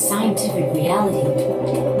a scientific reality?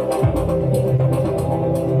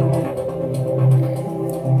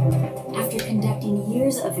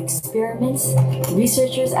 Of experiments,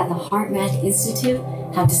 researchers at the HeartMath Institute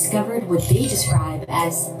have discovered what they describe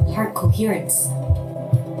as heart coherence.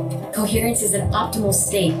 Coherence is an optimal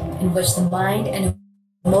state in which the mind and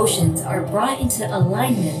emotions are brought into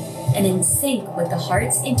alignment and in sync with the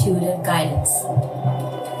heart's intuitive guidance.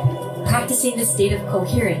 Practicing the state of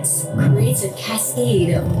coherence creates a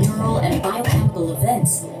cascade of neural and biochemical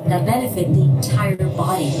events that benefit the entire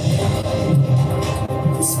body,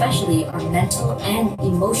 especially our mental and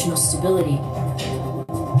emotional stability.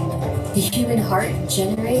 The human heart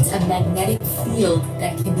generates a magnetic field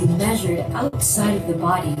that can be measured outside of the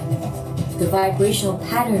body. The vibrational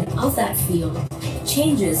pattern of that field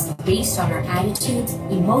changes based on our attitudes,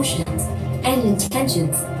 emotions, and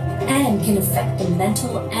intentions, and can affect the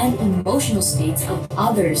mental and emotional states of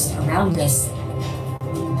others around us.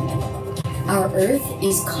 Our Earth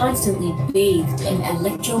is constantly bathed in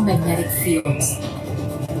electromagnetic fields.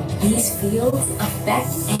 These fields affect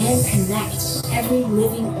and connect every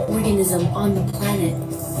living organism on the planet,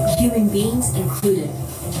 human beings included.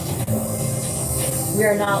 We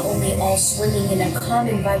are not only all swimming in a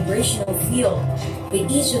common vibrational field, but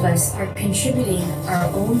each of us are contributing our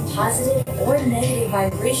own positive or negative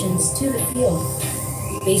vibrations to the field,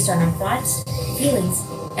 based on our thoughts, feelings,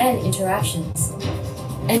 and interactions.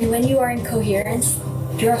 And when you are in coherence,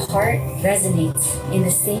 your heart resonates in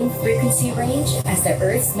the same frequency range as the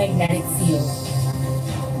Earth's magnetic field.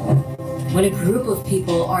 When a group of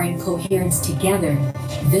people are in coherence together,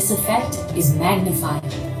 this effect is magnified.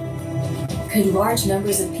 Could large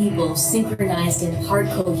numbers of people synchronized in heart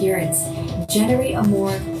coherence generate a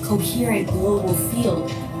more coherent global field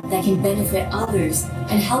that can benefit others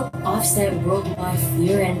and help offset worldwide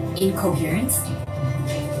fear and incoherence?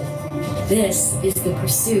 This is the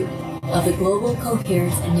pursuit of the Global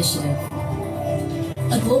Coherence Initiative.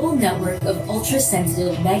 A global network of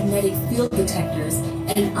ultra-sensitive magnetic field detectors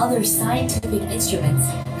and other scientific instruments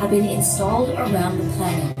have been installed around the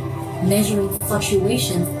planet, measuring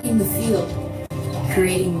fluctuations in the field,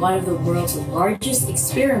 creating one of the world's largest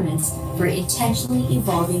experiments for intentionally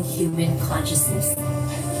evolving human consciousness.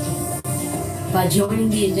 By joining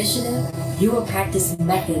the initiative, you will practice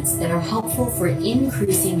methods that are helpful for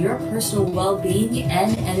increasing your personal well-being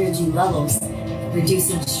and energy levels,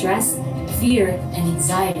 reducing stress, fear, and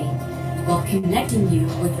anxiety, while connecting you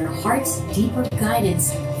with your heart's deeper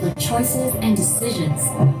guidance for choices and decisions.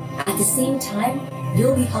 At the same time,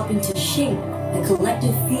 you'll be helping to shape the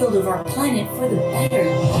collective field of our planet for the better.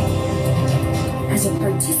 As a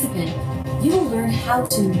participant, you will learn how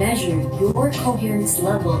to measure your coherence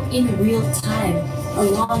level in real time,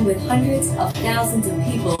 along with hundreds of thousands of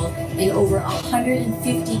people in over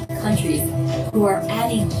 150 countries who are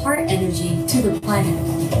adding heart energy to the planet.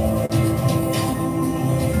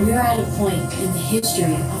 We are at a point in the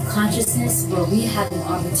history of consciousness where we have an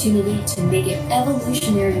opportunity to make an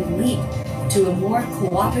evolutionary leap to a more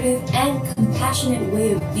cooperative and compassionate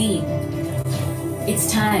way of being.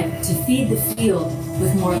 It's time to feed the field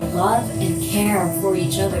with more love and care for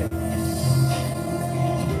each other.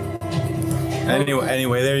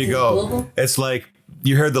 Anyway, there you go. It's like,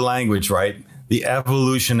 you heard the language, right? The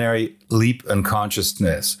evolutionary leap in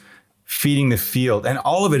consciousness, feeding the field. And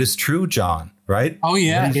all of it is true, John, right? Oh,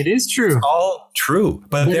 yeah, it is true. It's all true.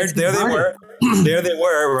 But there they were. There they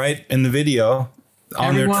were, right, in the video.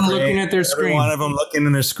 Everyone looking at their screen. Every one of them looking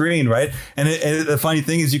in their screen, right? And the funny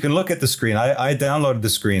thing is, you can look at the screen. I downloaded the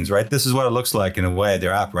screens, right? This is what it looks like in a way,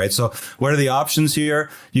 their app, right? So what are the options here?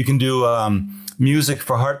 You can do music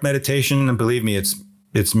for heart meditation, and believe me,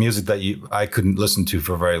 it's music that I couldn't listen to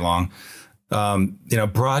for very long.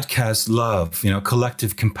 Broadcast love,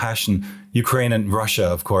 collective compassion. Ukraine and Russia,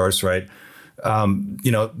 of course, right?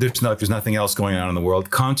 There's nothing else going on in the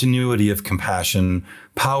world. Continuity of compassion,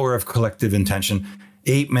 power of collective intention,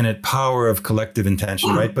 8-minute power of collective intention,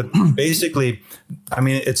 right? But basically, I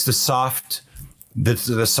mean, it's the soft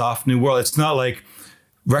new world. It's not like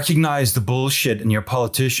recognize the bullshit in your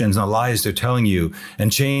politicians and the lies they're telling you,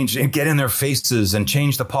 and change and get in their faces and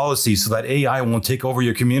change the policy so that AI won't take over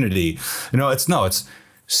your community. It's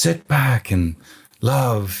sit back and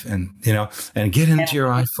love and get into your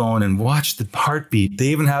iPhone and watch the heartbeat. They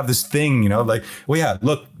even have this thing, look,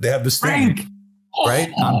 they have this thing,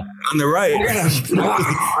 right? On the right.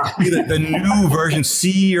 the new version,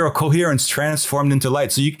 see your coherence transformed into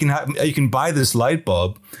light. So you can buy this light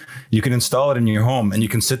bulb, you can install it in your home, and you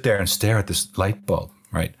can sit there and stare at this light bulb,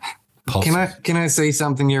 right? Can I say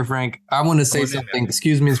something here, Frank? I want to say something.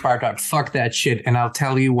 Excuse me, Inspired Talk. Fuck that shit, and I'll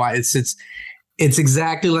tell you why. It's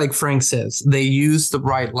exactly like Frank says. They use the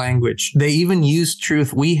right language. They even use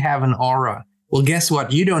truth. We have an aura. Well, guess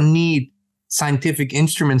what? You don't need scientific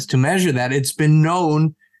instruments to measure that. It's been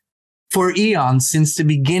known for eons, since the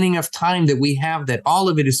beginning of time, that we have that. All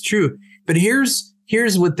of it is true. But here's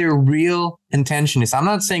what their real intention is. I'm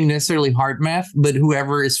not saying necessarily heart math, but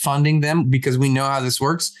whoever is funding them, because we know how this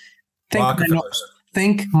works.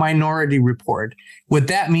 Think Minority Report. What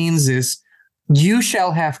that means is, you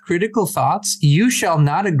shall have critical thoughts. You shall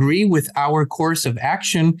not agree with our course of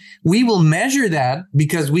action. We will measure that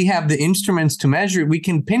because we have the instruments to measure it. We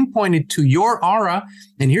can pinpoint it to your aura.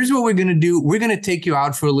 And here's what we're going to do. We're going to take you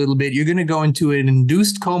out for a little bit. You're going to go into an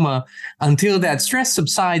induced coma until that stress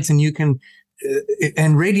subsides and you can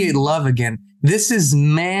and radiate love again. This is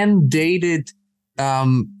mandated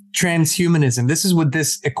transhumanism. This is what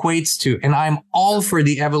this equates to. And I'm all for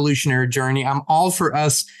the evolutionary journey. I'm all for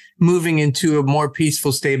us moving into a more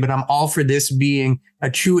peaceful state, but I'm all for this being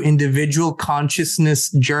a true individual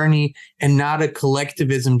consciousness journey and not a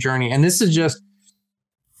collectivism journey. And this is just,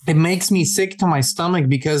 it makes me sick to my stomach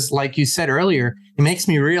because, like you said earlier, it makes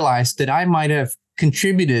me realize that I might have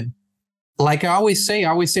contributed. Like I always say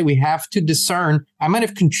we have to discern. I might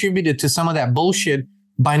have contributed to some of that bullshit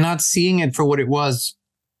by not seeing it for what it was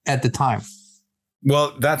at the time.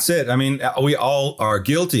 Well, that's it. I mean, we all are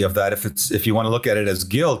guilty of that if you want to look at it as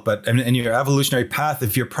guilt. But in your evolutionary path,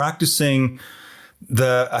 if you're practicing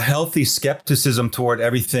a healthy skepticism toward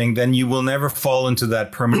everything, then you will never fall into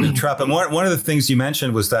that permanent trap. And one of the things you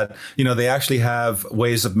mentioned was that, you know, they actually have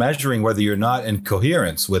ways of measuring whether you're not in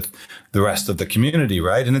coherence with the rest of the community,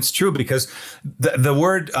 right? And it's true because the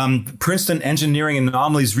word Princeton Engineering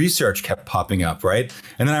Anomalies Research kept popping up, right?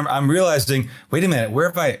 And then I'm realizing, wait a minute, where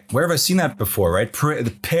have I seen that before, right?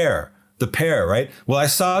 The pair, right? Well, I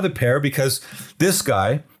saw the pair because this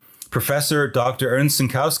guy, Professor Dr. Ernst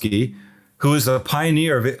Sinkowski, who is a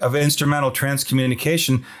pioneer of instrumental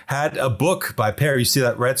transcommunication, had a book by Pair. You see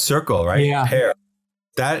that red circle, right? Yeah. Pair.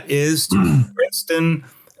 That is Princeton,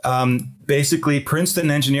 basically Princeton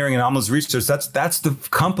Engineering Anomalies Research. That's the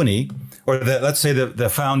company, or let's say the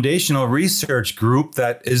foundational research group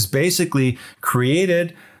that is basically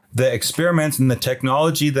created the experiments and the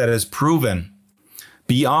technology that has proven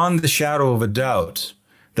beyond the shadow of a doubt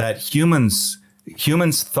that humans'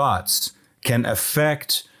 thoughts can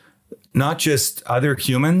affect not just other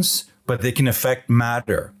humans, but they can affect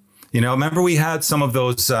matter. You know, remember we had some of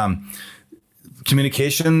those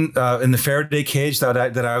communication in the Faraday cage that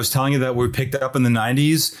I was telling you that we picked up in the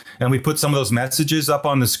 90s, and we put some of those messages up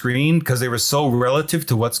on the screen because they were so relative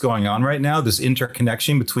to what's going on right now, this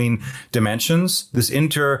interconnection between dimensions, this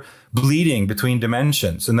interbleeding between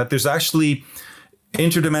dimensions, and that there's actually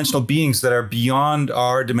interdimensional beings that are beyond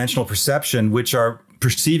our dimensional perception, which are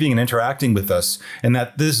perceiving and interacting with us, and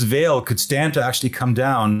that this veil could stand to actually come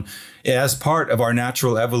down as part of our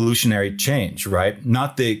natural evolutionary change, right?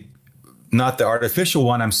 Not the artificial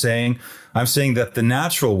one. I'm saying that the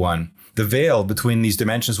natural one, the veil between these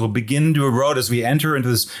dimensions, will begin to erode as we enter into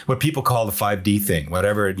this, what people call the 5D thing,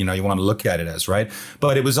 whatever, you know, you want to look at it as, right?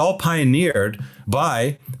 But it was all pioneered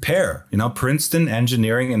by Pair, you know, Princeton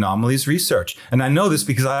Engineering Anomalies Research. And I know this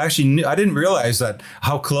because I didn't realize that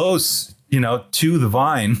how close, you know, to the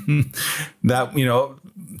vine that, you know,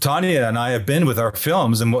 Tanya and I have been with our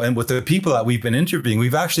films and with the people that we've been interviewing.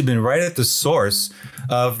 We've actually been right at the source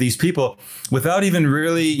of these people without even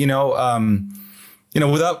really,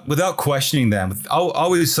 without questioning them.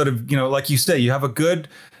 Always sort of, you know, like you say, you have a good,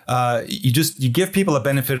 you give people a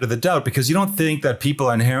benefit of the doubt because you don't think that people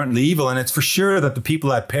are inherently evil. And it's for sure that the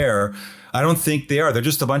people at Pair, I don't think they are. They're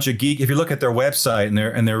just a bunch of geek. If you look at their website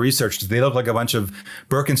and their research, they look like a bunch of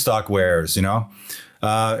Birkenstock wearers, you know?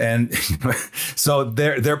 And so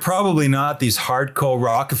they're probably not these hardcore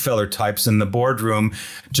Rockefeller types in the boardroom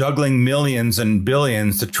juggling millions and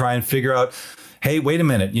billions to try and figure out, hey, wait a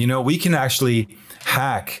minute, you know, we can actually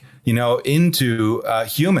hack, you know, into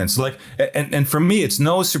humans. Like, and for me, it's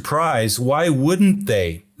no surprise. Why wouldn't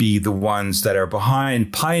they be the ones that are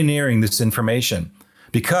behind pioneering this information?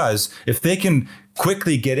 Because if they can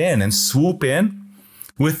quickly get in and swoop in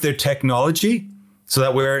with their technology, so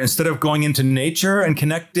that we're, instead of going into nature and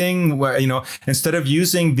connecting, you know, instead of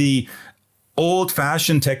using the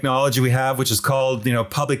old-fashioned technology we have, which is called, you know,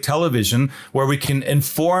 public television, where we can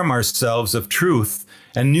inform ourselves of truth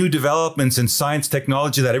and new developments in science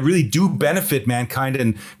technology that really do benefit mankind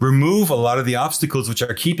and remove a lot of the obstacles which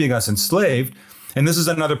are keeping us enslaved. And this is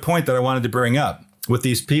another point that I wanted to bring up with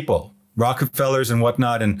these people, Rockefellers and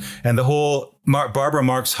whatnot, and the whole Barbara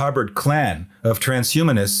Marx Hubbard clan of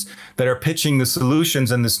transhumanists that are pitching the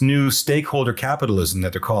solutions and this new stakeholder capitalism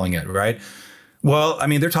that they're calling it, right? Well, I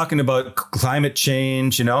mean, they're talking about climate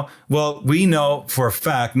change, you know. Well, we know for a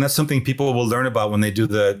fact, and that's something people will learn about when they do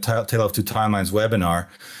the Tale of Two Timelines webinar,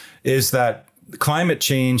 is that climate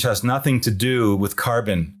change has nothing to do with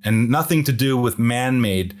carbon and nothing to do with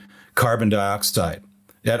man-made carbon dioxide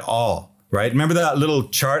at all. Right? Remember that little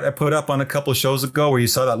chart I put up on a couple of shows ago where you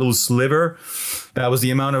saw that little sliver? That was the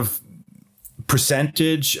amount of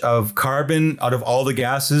percentage of carbon out of all the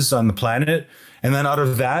gases on the planet. And then out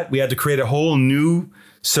of that, we had to create a whole new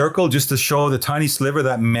circle just to show the tiny sliver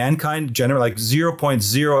that mankind generated, like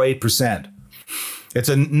 0.08%. It's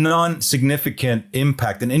a non-significant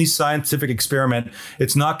impact. In any scientific experiment,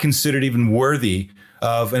 it's not considered even worthy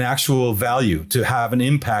of an actual value to have an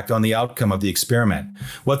impact on the outcome of the experiment.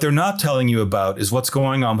 What they're not telling you about is what's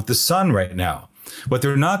going on with the sun right now. What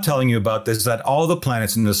they're not telling you about is that all the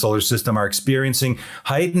planets in the solar system are experiencing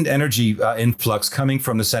heightened energy influx coming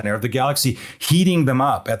from the center of the galaxy, heating them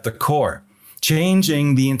up at the core,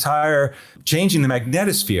 changing the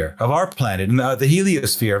magnetosphere of our planet and the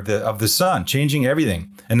heliosphere of the sun, changing everything.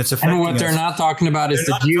 And it's affecting us. And what they're not talking about is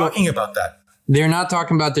they're not talking about that. They're not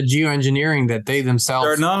talking about the geoengineering that they themselves.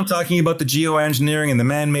 They're not talking about the geoengineering and the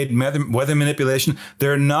man-made weather manipulation.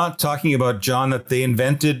 They're not talking about, John, that they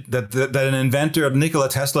invented that an inventor, Nikola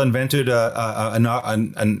Tesla, invented an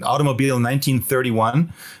automobile in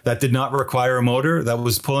 1931 that did not require a motor, that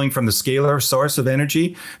was pulling from the scalar source of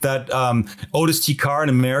energy. That Otis T. Carr, an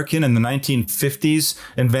American in the 1950s,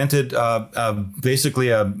 invented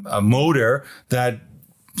basically a motor that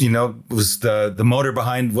was the motor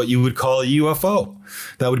behind what you would call a UFO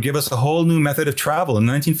that would give us a whole new method of travel in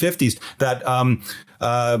the 1950s. That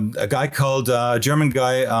a guy called a German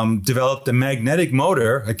guy developed a magnetic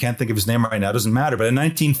motor. I can't think of his name right now. It doesn't matter. But in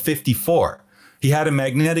 1954, he had a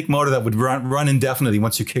magnetic motor that would run indefinitely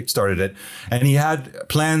once you kickstarted it. And he had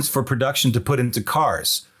plans for production to put into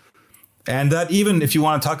cars. And that, even if you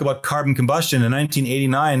want to talk about carbon combustion, in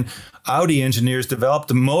 1989, Audi engineers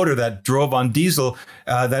developed a motor that drove on diesel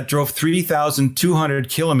that drove 3,200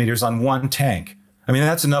 kilometers on one tank. I mean,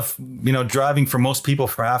 that's enough, driving for most people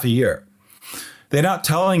for half a year. They're not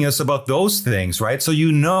telling us about those things, right? So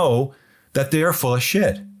that they're full of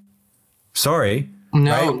shit. Sorry.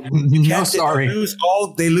 No, right? no, sorry.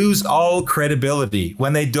 They lose all credibility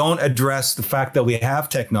when they don't address the fact that we have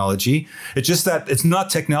technology. It's just that it's not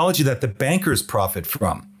technology that the bankers profit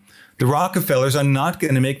from. The Rockefellers are not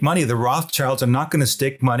going to make money. The Rothschilds are not going to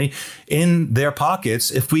stick money in their pockets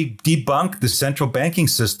if we debunk the central banking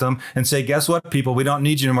system and say, guess what, people, we don't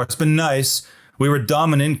need you anymore. It's been nice. We were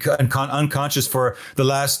dumb and unconscious for the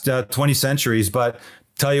last 20 centuries, but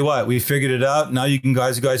tell you what, we figured it out. Now you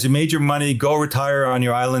guys, you made your money, go retire on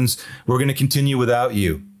your islands. We're going to continue without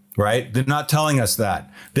you, right? They're not telling us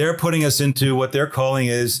that. They're putting us into what they're calling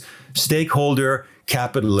is stakeholder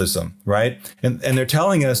capitalism, right? And they're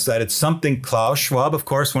telling us that it's something, Klaus Schwab, of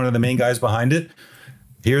course, one of the main guys behind it.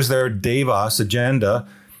 Here's their Davos agenda,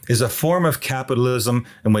 is a form of capitalism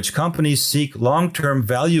in which companies seek long-term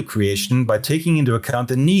value creation by taking into account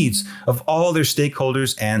the needs of all their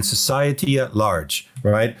stakeholders and society at large,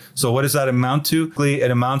 right? So what does that amount to? It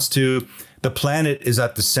amounts to the planet is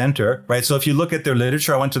at the center, right? So if you look at their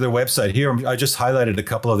literature, I went to their website here. I just highlighted a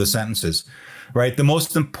couple of the sentences, right? The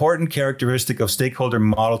most important characteristic of stakeholder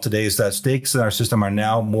model today is that stakes in our system are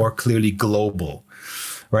now more clearly global.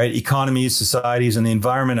 Right? Economies, societies, and the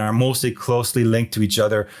environment are mostly closely linked to each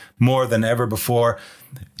other more than ever before.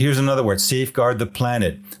 Here's another word, safeguard the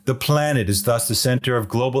planet. The planet is thus the center of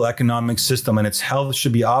global economic system, and its health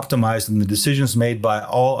should be optimized in the decisions made by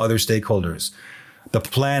all other stakeholders. The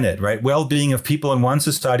planet, right? Well-being of people in one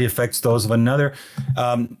society affects those of another,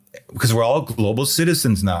 because we're all global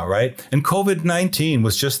citizens now, right? And COVID-19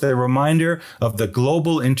 was just a reminder of the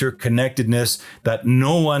global interconnectedness, that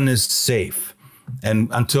no one is safe and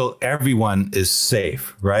until everyone is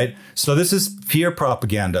safe, right? So this is fear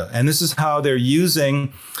propaganda. And this is how they're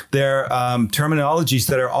using their terminologies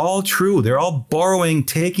that are all true. They're all borrowing,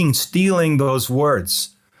 taking, stealing those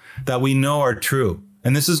words that we know are true.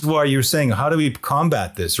 And this is why you're saying, how do we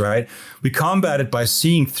combat this, right? We combat it by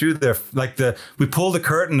seeing through we pull the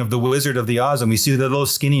curtain of the Wizard of the Oz and we see the little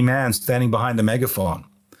skinny man standing behind the megaphone.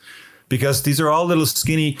 Because these are all little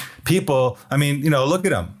skinny people. I mean, look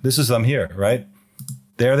at them. This is them here, right?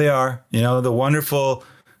 There they are, the wonderful,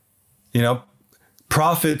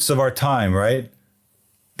 prophets of our time, right?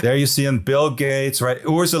 There you see them, Bill Gates, right?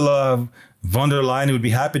 Ursula von der Leyen, who would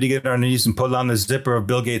be happy to get on her knees and pull on the zipper of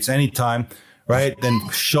Bill Gates anytime, right? Then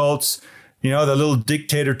Schultz, the little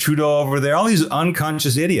dictator Trudeau over there, all these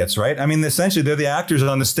unconscious idiots, right? I mean, essentially, they're the actors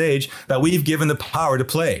on the stage that we've given the power to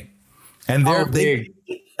play. And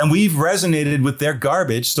we've resonated with their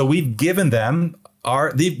garbage, so we've given them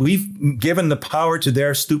we've given the power to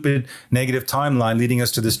their stupid negative timeline, leading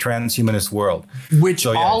us to this transhumanist world. Which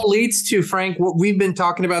all leads to, Frank, what we've been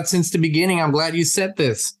talking about since the beginning. I'm glad you said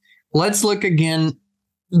this. Let's look again.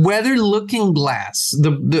 Whether Looking Glass,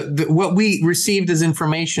 what we received as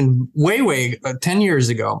information way 10 years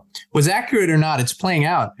ago was accurate or not, it's playing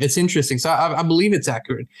out. It's interesting. So I believe it's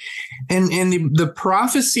accurate. And the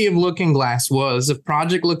prophecy of Looking Glass of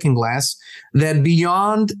Project Looking Glass, that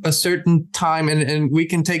beyond a certain time, and we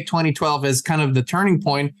can take 2012 as kind of the turning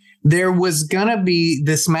point, there was going to be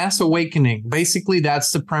this mass awakening. Basically,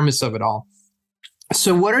 that's the premise of it all.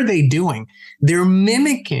 So what are they doing? They're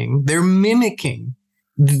mimicking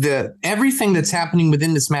everything that's happening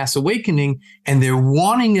within this mass awakening, and they're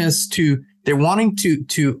wanting to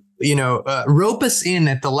rope us in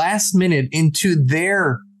at the last minute into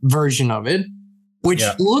their version of it, which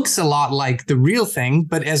looks a lot like the real thing,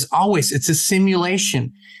 but as always, it's a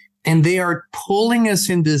simulation. and they are pulling us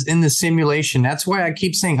in the simulation. That's why I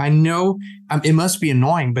keep saying, I know it must be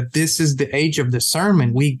annoying, but this is the age of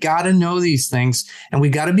discernment. We got to know these things, and we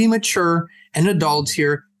got to be mature and adults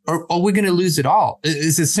here, or we're going to lose it all.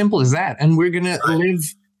 It's as simple as that. And we're going to live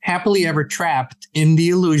happily ever trapped in the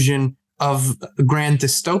illusion of grand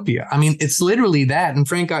dystopia. I mean, it's literally that. And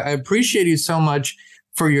Frank, I appreciate you so much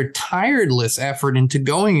for your tireless effort into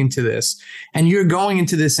going into this. And you're going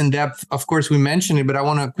into this in depth. Of course, we mentioned it, but I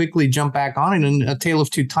want to quickly jump back on it in A Tale of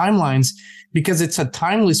Two Timelines, because it's a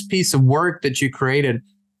timeless piece of work that you created.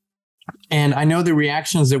 And I know the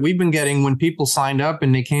reactions that we've been getting when people signed up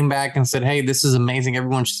and they came back and said, hey, this is amazing,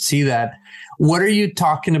 everyone should see that. What are you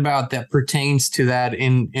talking about that pertains to that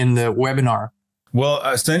in the webinar? Well,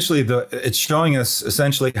 essentially, it's showing us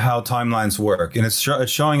essentially how timelines work. And it's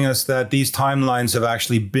showing us that these timelines have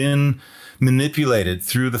actually been manipulated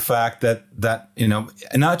through the fact that you know,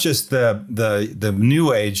 not just the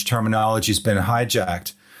new age terminology has been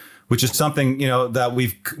hijacked, which is something, you know, that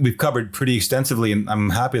we've covered pretty extensively, and I'm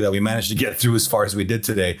happy that we managed to get through as far as we did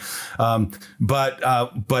today. But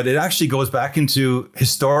it actually goes back into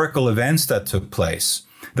historical events that took place.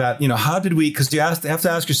 That, you know, how did we, because you have to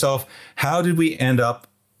ask yourself, how did we end up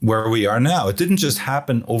where we are now? It didn't just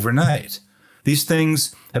happen overnight. These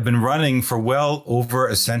things have been running for well over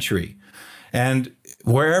a century. And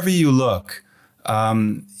wherever you look,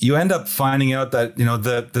 you end up finding out that, you know,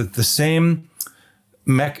 the same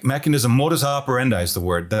mechanism, modus operandi is the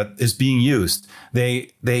word that is being used. They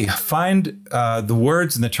find the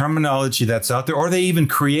words and the terminology that's out there, or they even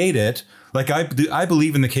create it. Like I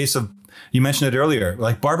believe in the case of, you mentioned it earlier,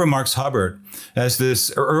 like Barbara Marx Hubbard, as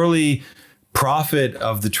this early prophet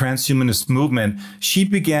of the transhumanist movement, she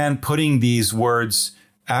began putting these words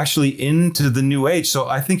actually into the New Age. So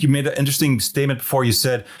I think you made an interesting statement before. You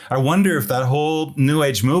said, I wonder if that whole New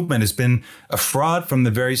Age movement has been a fraud from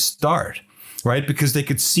the very start, right? Because they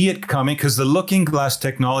could see it coming, because the looking glass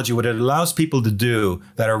technology, what it allows people to do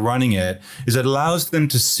that are running it, is it allows them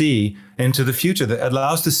to see into the future. That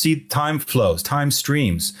allows to see time flows, time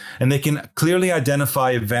streams, and they can clearly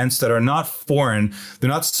identify events that are not foreign. They're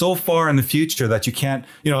not so far in the future that you can't,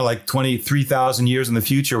 you know, like 23,000 years in the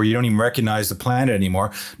future where you don't even recognize the planet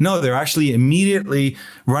anymore. No, they're actually immediately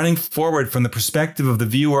running forward from the perspective of the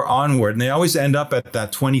viewer onward. And they always end up at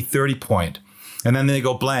that 2030 point. And then they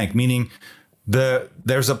go blank, meaning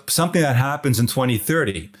there's something that happens in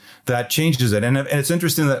 2030 that changes it. And it's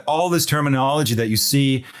interesting that all this terminology that you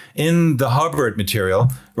see in the Hubbard material,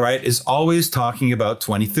 right, is always talking about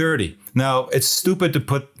 2030. Now, it's stupid to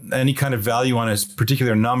put any kind of value on a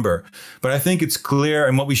particular number, but I think it's clear.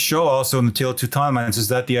 And what we show also in the Tale of Two Timelines is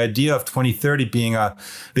that the idea of 2030 being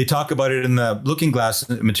they talk about it in the Looking Glass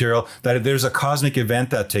material, that there's a cosmic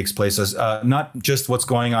event that takes place, as not just what's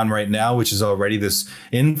going on right now, which is already this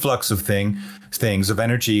influx of things of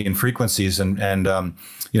energy and frequencies and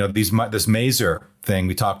you know, this maser thing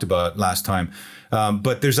we talked about last time.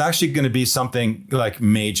 But there's actually going to be something like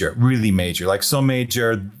major, really major, like so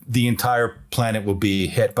major, the entire planet will be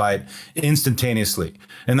hit by it instantaneously.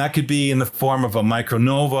 And that could be in the form of a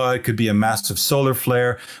micronova. It could be a massive solar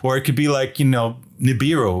flare, or it could be like, you know,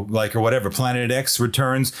 Nibiru, like, or whatever, Planet X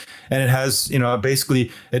returns, and it has, you know,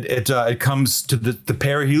 basically it comes to the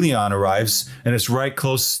perihelion arrives, and it's right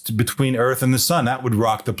close to between Earth and the sun. That would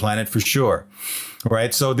rock the planet for sure,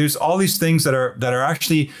 right? So there's all these things that are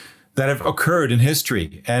actually that have occurred in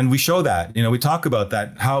history, and we show that, you know, we talk about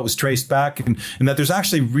that, how it was traced back, and that there's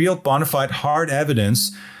actually real bona fide hard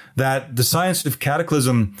evidence that the science of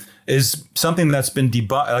cataclysm is something that's been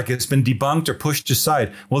debunked or pushed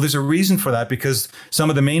aside. Well, there's a reason for that, because some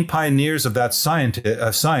of the main pioneers of that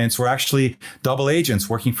science were actually double agents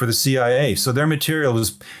working for the CIA. So their material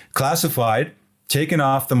was classified, taken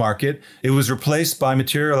off the market. It was replaced by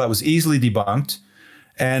material that was easily debunked.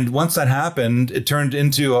 And once that happened, it turned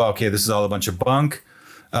into, oh, okay, this is all a bunch of bunk.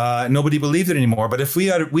 Nobody believed it anymore. But if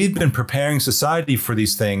we'd been preparing society for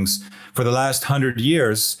these things for the last 100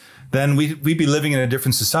 years, then we'd be living in a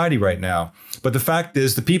different society right now. But the fact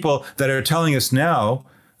is, the people that are telling us now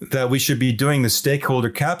that we should be doing the stakeholder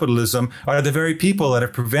capitalism are the very people that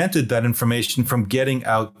have prevented that information from getting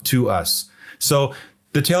out to us. So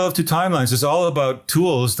the Tale of Two Timelines is all about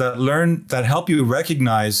tools that help you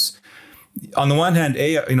recognize, on the one hand,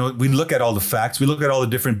 you know, we look at all the facts, we look at all the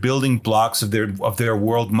different building blocks of their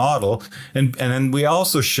world model, and then we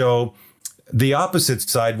also show the opposite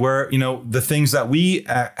side, where, you know, the things that we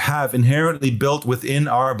have inherently built within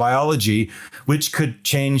our biology, which could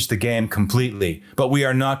change the game completely, but we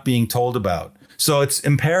are not being told about. So it's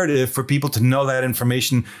imperative for people to know that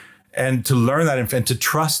information and to learn that and to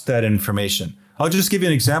trust that information. I'll just give you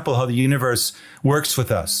an example how the universe works with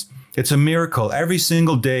us. It's a miracle. Every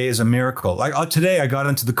single day is a miracle. Like today, I got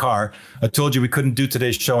into the car. I told you we couldn't do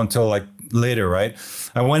today's show until like later, right?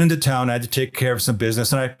 I went into town. I had to take care of some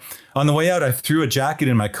business. And on the way out, I threw a jacket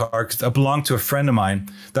in my car because it belonged to a friend of mine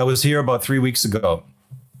that was here about 3 weeks ago.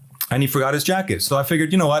 And he forgot his jacket. So I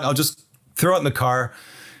figured, you know what? I'll just throw it in the car.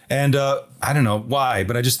 And I don't know why,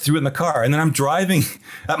 but I just threw it in the car. And then I'm driving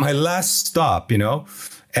at my last stop,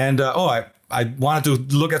 and I wanted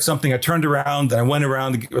to look at something. I turned around and I went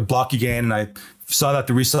around the block again, and I saw that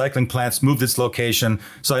the recycling plant's moved its location.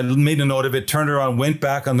 So I made a note of it, turned around, went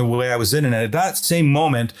back on the way I was in. And at that same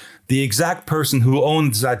moment, the exact person who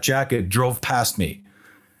owns that jacket drove past me,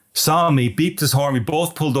 saw me, beeped his horn. We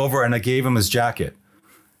both pulled over and I gave him his jacket.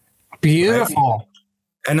 Beautiful. Right?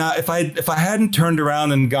 And if I hadn't turned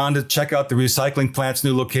around and gone to check out the recycling plant's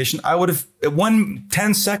new location, I would have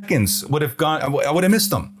 10 seconds would have gone. I would have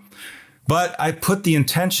missed them. But I put the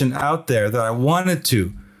intention out there that I wanted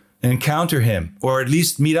to encounter him, or at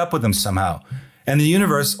least meet up with him somehow. And the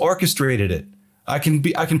universe orchestrated it. I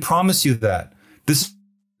can promise you that. This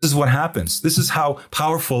is what happens. This is how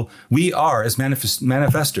powerful we are as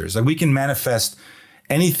manifestors. Like we can manifest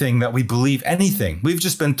anything that we believe, anything. We've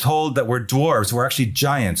just been told that we're dwarves. We're actually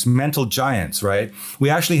giants, mental giants, right? We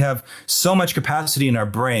actually have so much capacity in our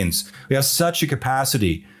brains. We have such a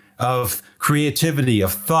capacity of creativity,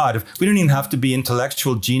 of thought. We don't even have to be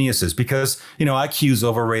intellectual geniuses because, IQ is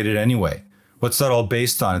overrated anyway. What's that all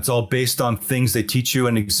based on? It's all based on things they teach you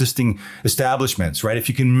in existing establishments, right? If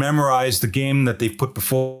you can memorize the game that they've put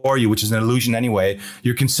before you, which is an illusion anyway,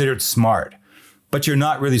 you're considered smart. But you're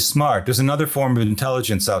not really smart. There's another form of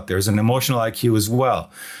intelligence out there. There's an emotional IQ as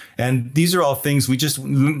well. And these are all things we just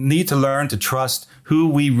need to learn to trust who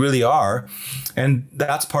we really are. And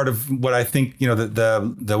that's part of what I think, the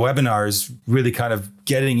webinar is really kind of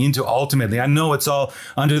getting into ultimately. I know it's all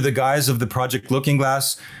under the guise of the Project Looking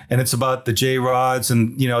Glass, and it's about the J-rods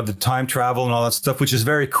and, the time travel and all that stuff, which is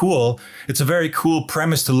very cool. It's a very cool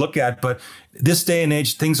premise to look at. But this day and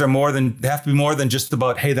age, things are they have to be more than just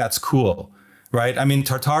about, hey, that's cool. Right? I mean,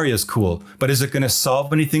 Tartaria is cool, but is it going to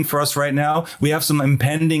solve anything for us right now? We have some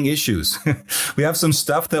impending issues. We have some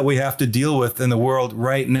stuff that we have to deal with in the world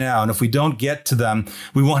right now. And if we don't get to them,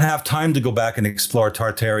 we won't have time to go back and explore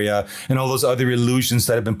Tartaria and all those other illusions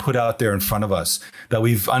that have been put out there in front of us that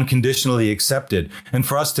we've unconditionally accepted. And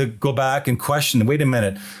for us to go back and question, wait a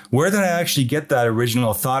minute, where did I actually get that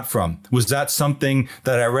original thought from? Was that something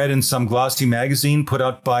that I read in some glossy magazine put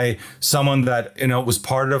out by someone that, was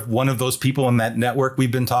part of one of those people in that network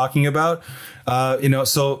we've been talking about?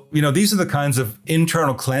 So these are the kinds of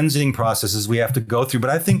internal cleansing processes we have to go through. But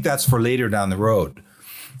I think that's for later down the road.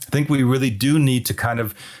 I think we really do need to kind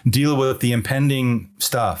of deal with the impending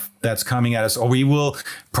stuff that's coming at us, or we will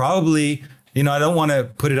probably, I don't want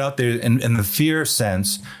to put it out there in the fear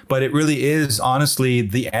sense, but it really is honestly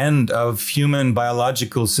the end of human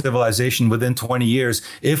biological civilization within 20 years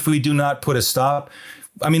if we do not put a stop.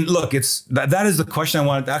 I mean, look, that is the question I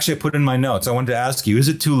wanted to actually put in my notes. I wanted to ask you, is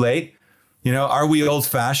it too late? Are we old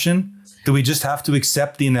fashioned? Do we just have to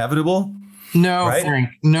accept the inevitable? No, right? Frank,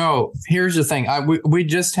 no. Here's the thing. We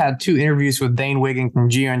just had 2 interviews with Dane Wigging from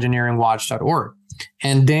geoengineeringwatch.org.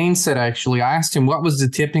 And Dane said, actually, I asked him, what was the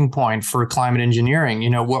tipping point for climate engineering?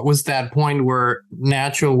 What was that point where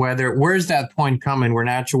where's that point coming where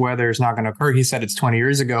natural weather is not going to occur? He said it's 20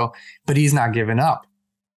 years ago, but he's not giving up.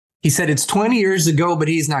 He said it's 20 years ago, but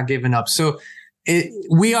he's not giving up. So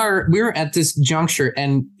we're at this juncture.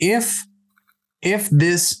 And if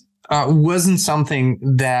this wasn't something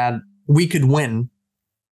that we could win,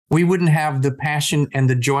 we wouldn't have the passion and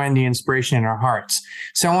the joy and the inspiration in our hearts.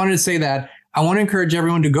 So I wanted to say that I want to encourage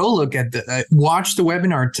everyone to go look at watch the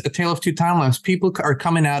webinar, A Tale of Two Timelines. People are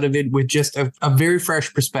coming out of it with just a very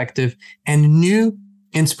fresh perspective and new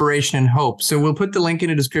inspiration and hope. So we'll put the link in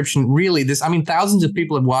the description. Really, thousands of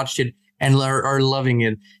people have watched it and are loving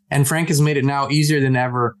it. And Frank has made it now easier than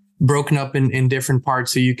ever, broken up in different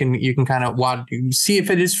parts, so you can kind of see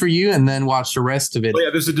if it is for you and then watch the rest of it. Well,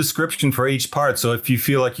 yeah, there's a description for each part. So if you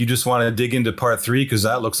feel like you just want to dig into part 3 because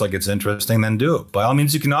that looks like it's interesting, then do it. By all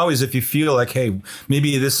means, you can always, if you feel like, hey,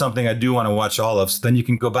 maybe it is something I do want to watch all of, so then you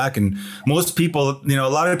can go back. And most people, a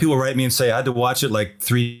lot of people write me and say I had to watch it like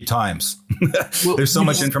 3 times. Well, there's so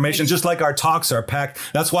much information, just like our talks are packed.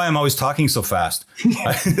 That's why I'm always talking so fast.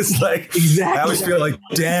 It's like, exactly. I always feel like,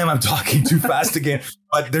 damn, I'm talking too fast again.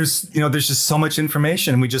 But there's just so much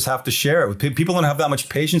information. We just have to share it. People don't have that much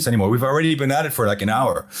patience anymore. We've already been at it for like an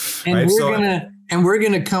hour. And right? we're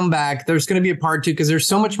gonna come back. There's gonna be a part 2 because there's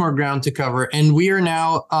so much more ground to cover. And we are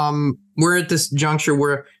now we're at this juncture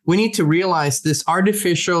where we need to realize this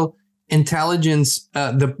artificial intelligence,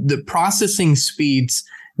 the processing speeds,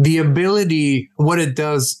 the ability, what it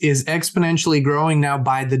does is exponentially growing now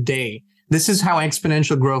by the day. This is how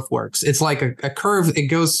exponential growth works. It's like a curve. It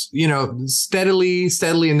goes, steadily,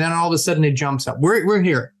 and then all of a sudden it jumps up. We're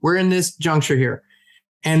here. We're in this juncture here.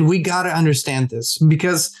 And we got to understand this,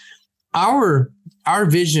 because our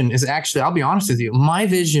vision is actually, I'll be honest with you, my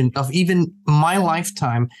vision of even my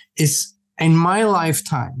lifetime is, in my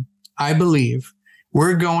lifetime, I believe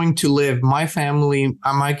we're going to live, my family,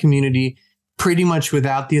 my community, pretty much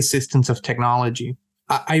without the assistance of technology.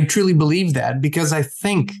 I truly believe that, because I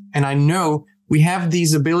think and I know we have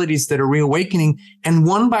these abilities that are reawakening, and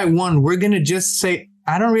one by one, we're going to just say,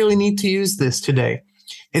 I don't really need to use this today.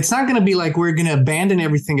 It's not going to be like we're going to abandon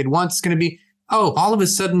everything at once. It's going to be, oh, all of a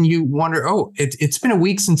sudden you wonder, oh, it's been a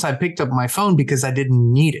week since I picked up my phone because I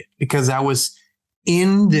didn't need it, because I was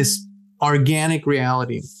in this organic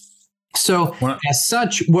reality. So as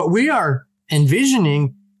such, what we are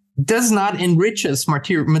envisioning does not enrich us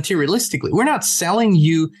materialistically. We're not selling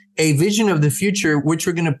you a vision of the future which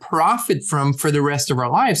we're going to profit from for the rest of our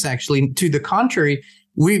lives. Actually, to the contrary,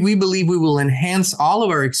 we believe we will enhance all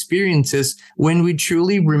of our experiences when we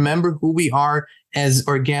truly remember who we are as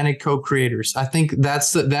organic co-creators. I think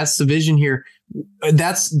that's the vision here.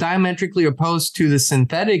 That's diametrically opposed to the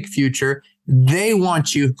synthetic future. They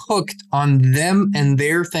want you hooked on them and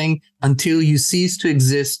their thing until you cease to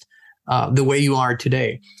exist the way you are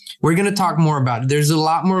today. We're going to talk more about it. There's a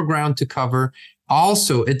lot more ground to cover.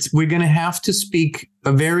 Also, we're going to have to speak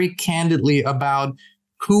very candidly about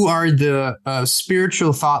who are the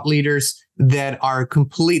spiritual thought leaders that have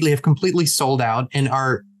completely sold out and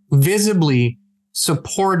are visibly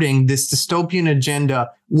supporting this dystopian agenda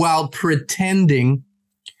while pretending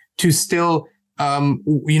to still,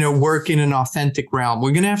 work in an authentic realm.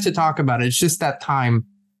 We're going to have to talk about it. It's just that time.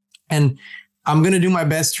 And I'm going to do my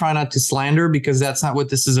best, try not to slander, because that's not what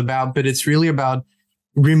this is about, but it's really about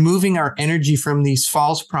removing our energy from these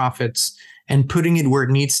false prophets and putting it where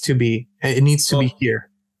it needs to be. It needs to be here.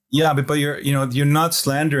 Yeah, but you're not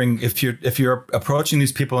slandering if you're approaching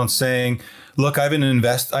these people and saying, look, I've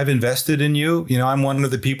invested in you. I'm one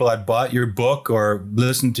of the people that bought your book or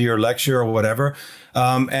listened to your lecture or whatever.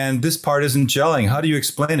 And this part isn't gelling. How do you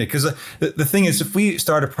explain it? Because the thing is, if we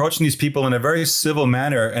start approaching these people in a very civil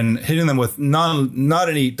manner and hitting them with not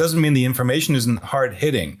any, doesn't mean the information isn't hard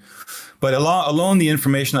hitting. But alone the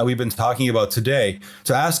information that we've been talking about today,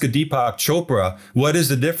 to ask a Deepak Chopra, what is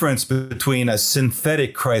the difference between a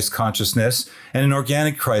synthetic Christ consciousness and an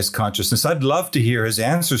organic Christ consciousness? I'd love to hear his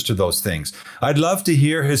answers to those things. I'd love to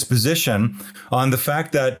hear his position on the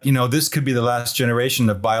fact that, this could be the last generation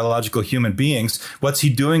of biological human beings. What's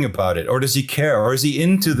he doing about it? Or does he care? Or is he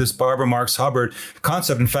into this Barbara Marx Hubbard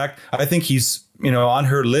concept? In fact, I think he's on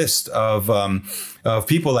her list of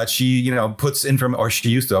people that she, puts information, or she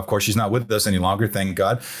used to. Of course, she's not with us any longer, thank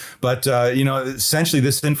God. But, essentially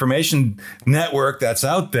this information network that's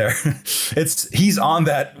out there, he's on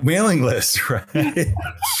that mailing list, right?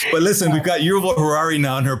 But listen, we've got Yuval Harari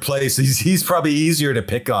now in her place. He's probably easier to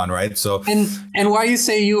pick on, right? So, and why you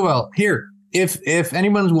say Yuval here? If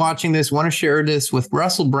anyone's watching this, want to share this with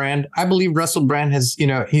Russell Brand, I believe Russell Brand has,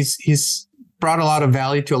 he's brought a lot of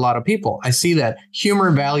value to a lot of people. I see that.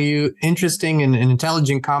 Humor, value, interesting and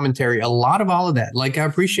intelligent commentary, a lot of all of that. I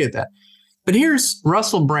appreciate that. But here's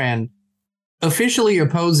Russell Brand officially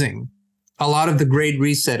opposing a lot of the Great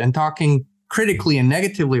Reset and talking critically and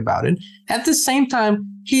negatively about it. At the same time,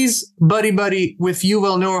 he's buddy with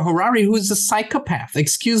Yuval Noah Harari, who's a psychopath.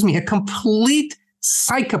 Excuse me, a complete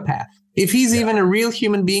psychopath. If he's even a real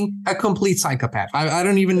human being, a complete psychopath. I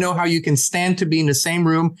don't even know how you can stand to be in the same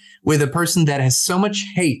room with a person that has so much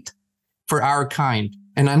hate for our kind.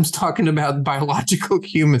 And I'm talking about biological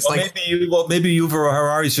humans. Well, maybe Yuval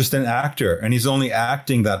Harari is just an actor, and he's only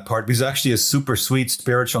acting that part. But he's actually a super sweet,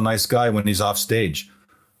 spiritual, nice guy when he's off stage.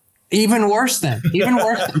 Even worse,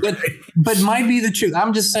 but might be the truth.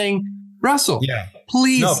 I'm just saying, Russell,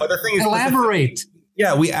 please elaborate.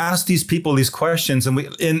 Yeah, we ask these people these questions, and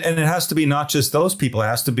it has to be not just those people. It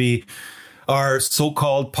has to be our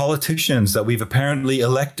so-called politicians that we've apparently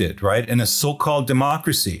elected, right, in a so-called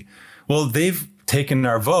democracy. Well, they've taken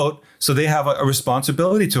our vote, so they have a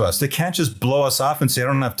responsibility to us. They can't just blow us off and say, I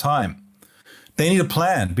don't have time. They need a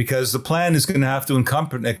plan, because the plan is going to have to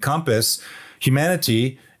encompass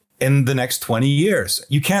humanity in the next 20 years.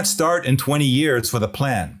 You can't start in 20 years with a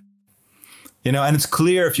plan. And it's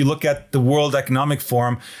clear if you look at the World Economic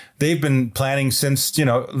Forum, they've been planning since,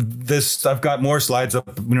 this. I've got more slides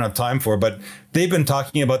up we don't have time for, but they've been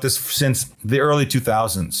talking about this since the early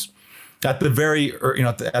 2000s. At the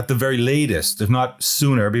very latest, if not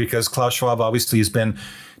sooner, because Klaus Schwab obviously has been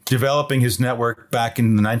developing his network back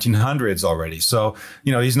in the 1900s already. So,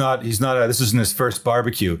 this isn't his first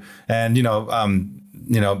barbecue. And,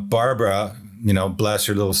 Barbara, bless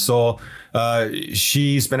her little soul,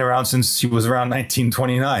 she's been around since she was around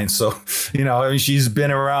 1929. So, she's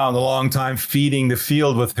been around a long time, feeding the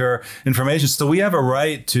field with her information. So we have a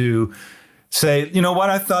right to say, you know what,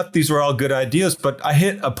 I thought these were all good ideas, but I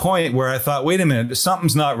hit a point where I thought, wait a minute,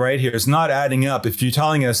 something's not right here. It's not adding up. If you're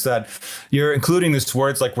telling us that you're including these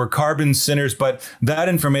words like we're carbon sinners, but that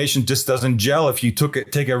information just doesn't gel if you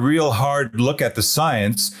take a real hard look at the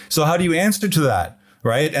science. So how do you answer to that,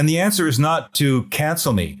 right? And the answer is not to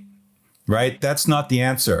cancel me. Right? That's not the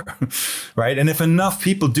answer. Right? And if enough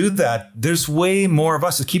people do that, there's way more of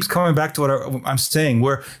us. It keeps coming back to what I'm saying.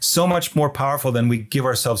 We're so much more powerful than we give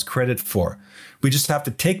ourselves credit for. We just have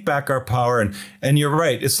to take back our power. And you're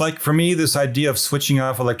right. It's like, for me, this idea of switching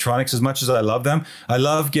off electronics, as much as I love them, I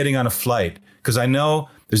love getting on a flight because I know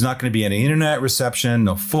there's not going to be any internet reception,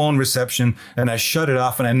 no phone reception, and I shut it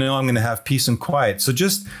off and I know I'm going to have peace and quiet. So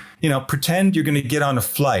just, pretend you're going to get on a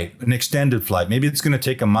flight, an extended flight. Maybe it's going to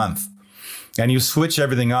take a month. And you switch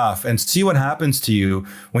everything off and see what happens to you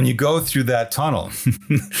when you go through that tunnel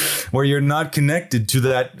where you're not connected to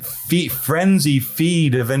that frenzy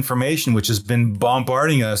feed of information, which has been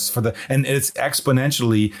bombarding us and it's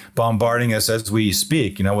exponentially bombarding us as we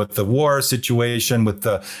speak, with the war situation, with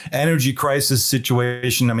the energy crisis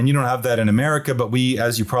situation. I mean, you don't have that in America, but we,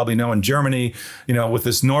 as you probably know, in Germany, with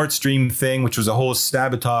this Nord Stream thing, which was a whole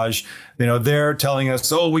sabotage, they're telling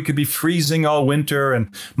us, oh, we could be freezing all winter.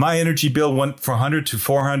 And my energy bill went from 100 to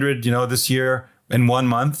 400, this year in 1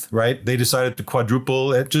 month, right? They decided to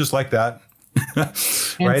quadruple it just like that. Right.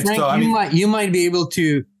 Frank, so you might be able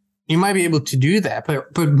to do that.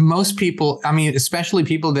 But most people, especially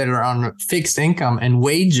people that are on fixed income and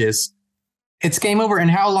wages, it's game over.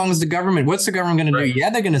 And how long is the government? What's the government going to do?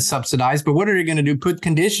 Yeah, they're going to subsidize, but what are they going to do? Put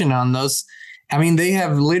condition on those.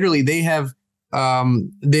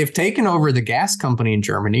 They've taken over the gas company in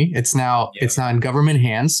Germany. It's now in government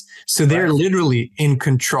hands. So they're literally in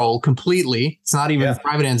control completely. It's not even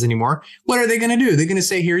private hands anymore. What are they going to do? They're going to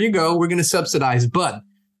say, here you go. We're going to subsidize. But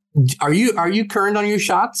are you current on your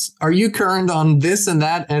shots? Are you current on this and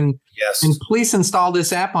that? And please install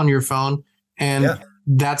this app on your phone. And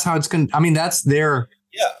that's how it's going to, that's their.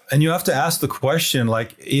 Yeah. And you have to ask the question,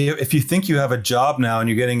 like, if you think you have a job now and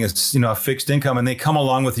you're getting a fixed income and they come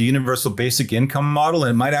along with a universal basic income model,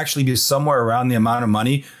 and it might actually be somewhere around the amount of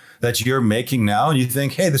money that you're making now. And you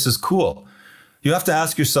think, hey, this is cool. You have to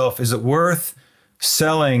ask yourself, is it worth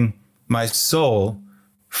selling my soul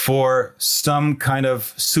for some kind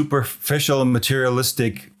of superficial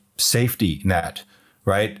materialistic safety net?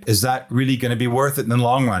 Right? Is that really going to be worth it in the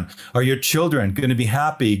long run? Are your children going to be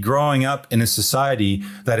happy growing up in a society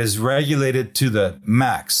that is regulated to the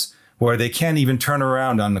max, where they can't even turn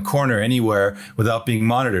around on the corner anywhere without being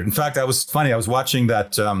monitored? In fact, I was watching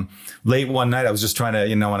that late one night. I was just trying to,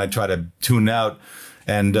 when I try to tune out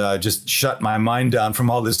and just shut my mind down from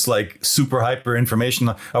all this like super hyper information.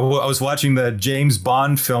 I was watching the James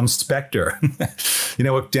Bond film Spectre,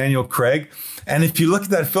 with Daniel Craig. And if you look at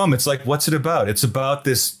that film, it's like, what's it about? It's about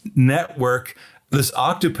this network, this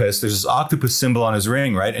octopus. There's this octopus symbol on his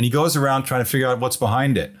ring, right? And he goes around trying to figure out what's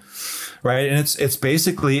behind it, right? And it's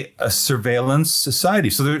basically a surveillance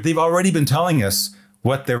society. So they've already been telling us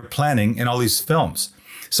what they're planning in all these films.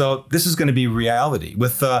 So this is going to be reality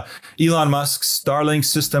with Elon Musk's Starlink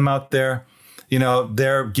system out there.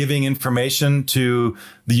 They're giving information to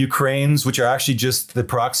the Ukrainians, which are actually just the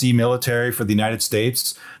proxy military for the United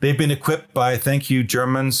States. They've been equipped by, thank you,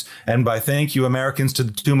 Germans, and by, thank you, Americans, to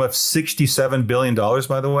the tune of $67 billion,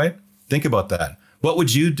 by the way. Think about that. What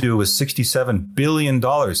would you do with $67 billion,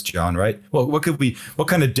 John, right? Well, what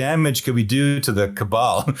kind of damage could we do to the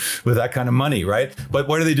cabal with that kind of money, right? But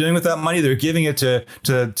what are they doing with that money? They're giving it to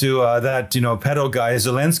that, pedo guy,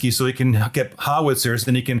 Zelensky, so he can get howitzers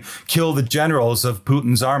and he can kill the generals of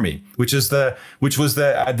Putin's army, which was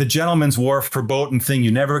the gentleman's war verboten thing.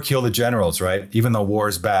 You never kill the generals, right? Even though war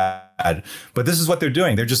is bad. But this is what they're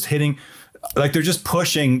doing. They're just they're just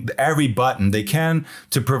pushing every button they can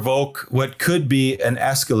to provoke what could be an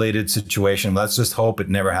escalated situation. Let's just hope it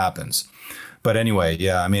never happens. But anyway,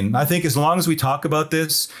 I think as long as we talk about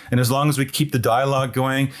this and as long as we keep the dialogue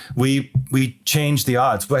going, we change the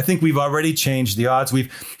odds. But I think we've already changed the odds.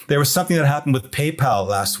 There was something that happened with PayPal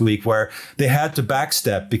last week where they had to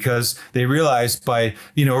backstep because they realized by,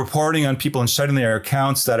 reporting on people and shutting their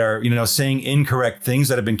accounts that are, saying incorrect things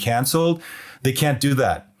that have been canceled, they can't do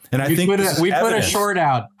that. And I think we put a short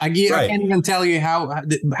out. I can't even tell you how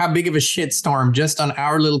big of a shitstorm just on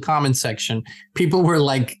our little comment section. People were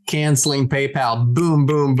like canceling PayPal. Boom,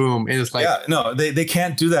 boom, boom. It was like, yeah, no, they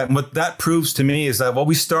can't do that. And what that proves to me is that what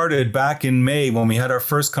we started back in May when we had our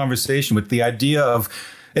first conversation with the idea of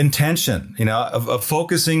intention, of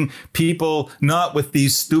focusing people not with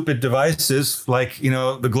these stupid devices like,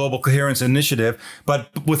 the Global Coherence Initiative, but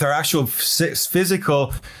with our actual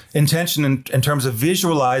physical intention in terms of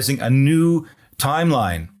visualizing a new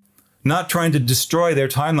timeline, not trying to destroy their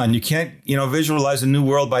timeline. You can't, visualize a new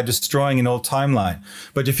world by destroying an old timeline.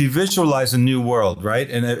 But if you visualize a new world, right,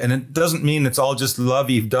 and it doesn't mean it's all just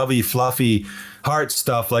lovey-dovey, fluffy heart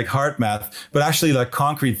stuff like heart math, but actually like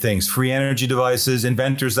concrete things, free energy devices,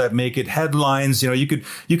 inventors that make it, headlines, you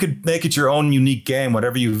could make it your own unique game,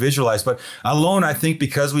 whatever you visualize. But alone, I think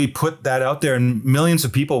because we put that out there and millions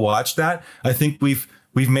of people watch that, I think we've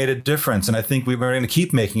made a difference. And I think we're going to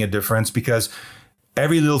keep making a difference because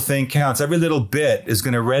every little thing counts. Every little bit is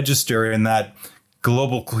going to register in that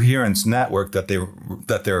global coherence network that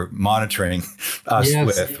they're monitoring us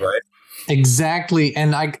with, right? Exactly.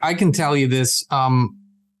 And I can tell you this,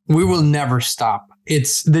 we will never stop.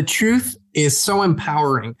 The truth is so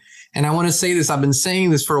empowering. And I want to say this, I've been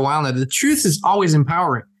saying this for a while now. The truth is always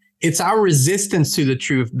empowering. It's our resistance to the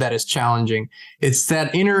truth that is challenging. It's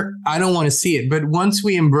that inner, I don't want to see it. But once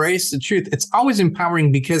we embrace the truth, it's always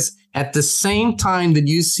empowering because at the same time that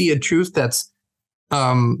you see a truth that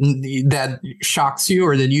shocks you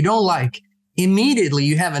or that you don't like, immediately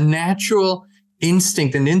you have a natural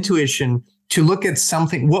instinct and intuition to look at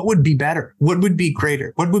something. What would be better? What would be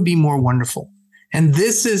greater? What would be more wonderful? And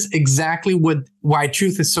this is exactly why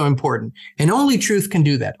truth is so important. And only truth can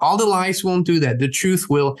do that. All the lies won't do that. The truth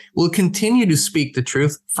will continue to speak the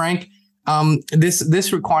truth. Frank,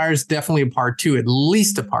 this requires definitely a part two, at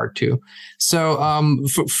least a part two. So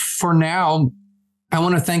for now, I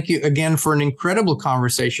want to thank you again for an incredible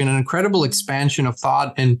conversation, an incredible expansion of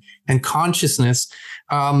thought and consciousness.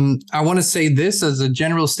 I want to say this as a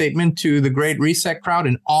general statement to the Great Reset crowd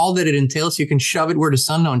and all that it entails. You can shove it where the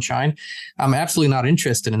sun don't shine. I'm absolutely not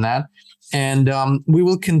interested in that. And we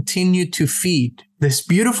will continue to feed this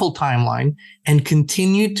beautiful timeline and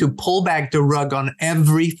continue to pull back the rug on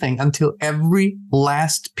everything until every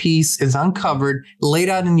last piece is uncovered, laid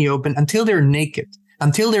out in the open, until they're naked,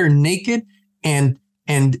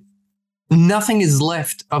 and nothing is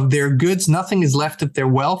left of their goods, nothing is left of their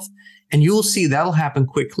wealth. And you'll see that'll happen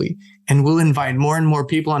quickly. And we'll invite more and more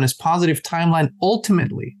people on this positive timeline.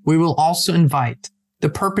 Ultimately, we will also invite the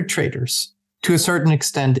perpetrators to a certain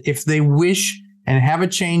extent. If they wish and have a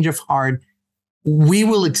change of heart, we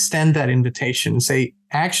will extend that invitation and say,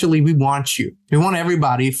 actually, we want you. We want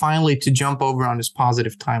everybody finally to jump over on this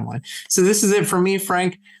positive timeline. So this is it for me,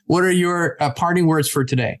 Frank. What are your parting words for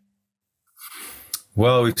today?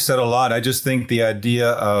 Well, we've said a lot. I just think the idea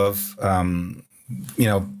of,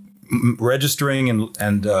 registering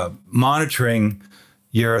and monitoring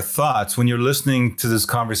your thoughts when you're listening to this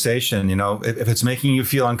conversation, if it's making you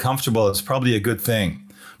feel uncomfortable, it's probably a good thing,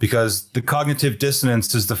 because the cognitive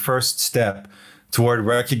dissonance is the first step toward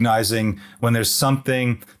recognizing when there's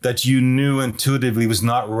something that you knew intuitively was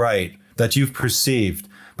not right, that you've perceived,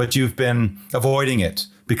 but you've been avoiding it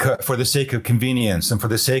because for the sake of convenience and for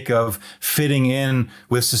the sake of fitting in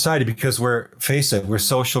with society, because we're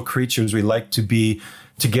social creatures. We like to be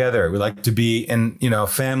together. We like to be in,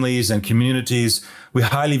 families and communities. We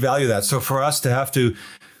highly value that. So for us to have to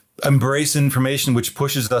embrace information which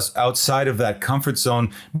pushes us outside of that comfort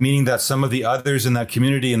zone, meaning that some of the others in that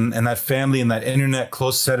community and that family and that internet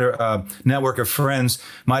close network of friends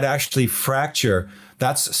might actually fracture,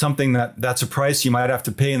 that's something that's a price you might have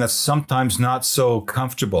to pay, and that's sometimes not so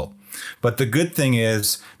comfortable. But the good thing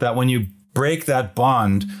is that when you break that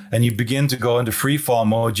bond and you begin to go into free fall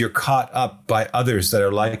mode, you're caught up by others that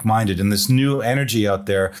are like-minded, and this new energy out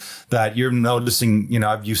there that you're noticing.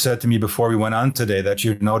 You said to me before we went on today that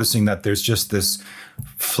you're noticing that there's just this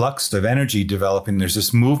flux of energy developing. There's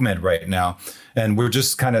this movement right now, and we're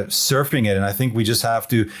just kind of surfing it. And I think we have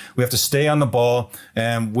to stay on the ball,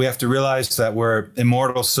 and we have to realize that we're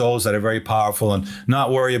immortal souls that are very powerful, and not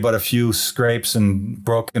worry about a few scrapes and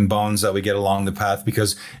broken bones that we get along the path,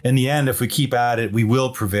 because in the end, if we keep at it, we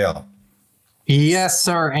will prevail. Yes,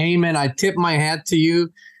 sir. Amen. I tip my hat to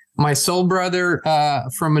you, my soul brother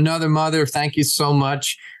from another mother. Thank you so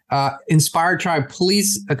much. Inspired Tribe,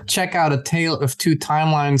 please check out A Tale of Two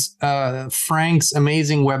Timelines, Frank's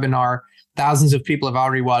amazing webinar. Thousands of people have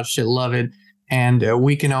already watched it, love it. And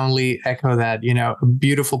we can only echo that, a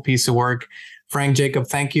beautiful piece of work. Frank, Jacob,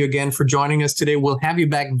 thank you again for joining us today. We'll have you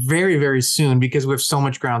back very, very soon because we have so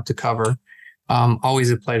much ground to cover.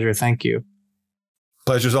 Always a pleasure. Thank you.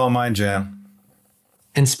 Pleasure's all mine, Jan.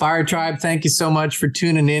 Inspired Tribe, thank you so much for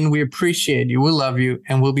tuning in. We appreciate you. We love you.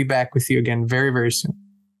 And we'll be back with you again very, very soon.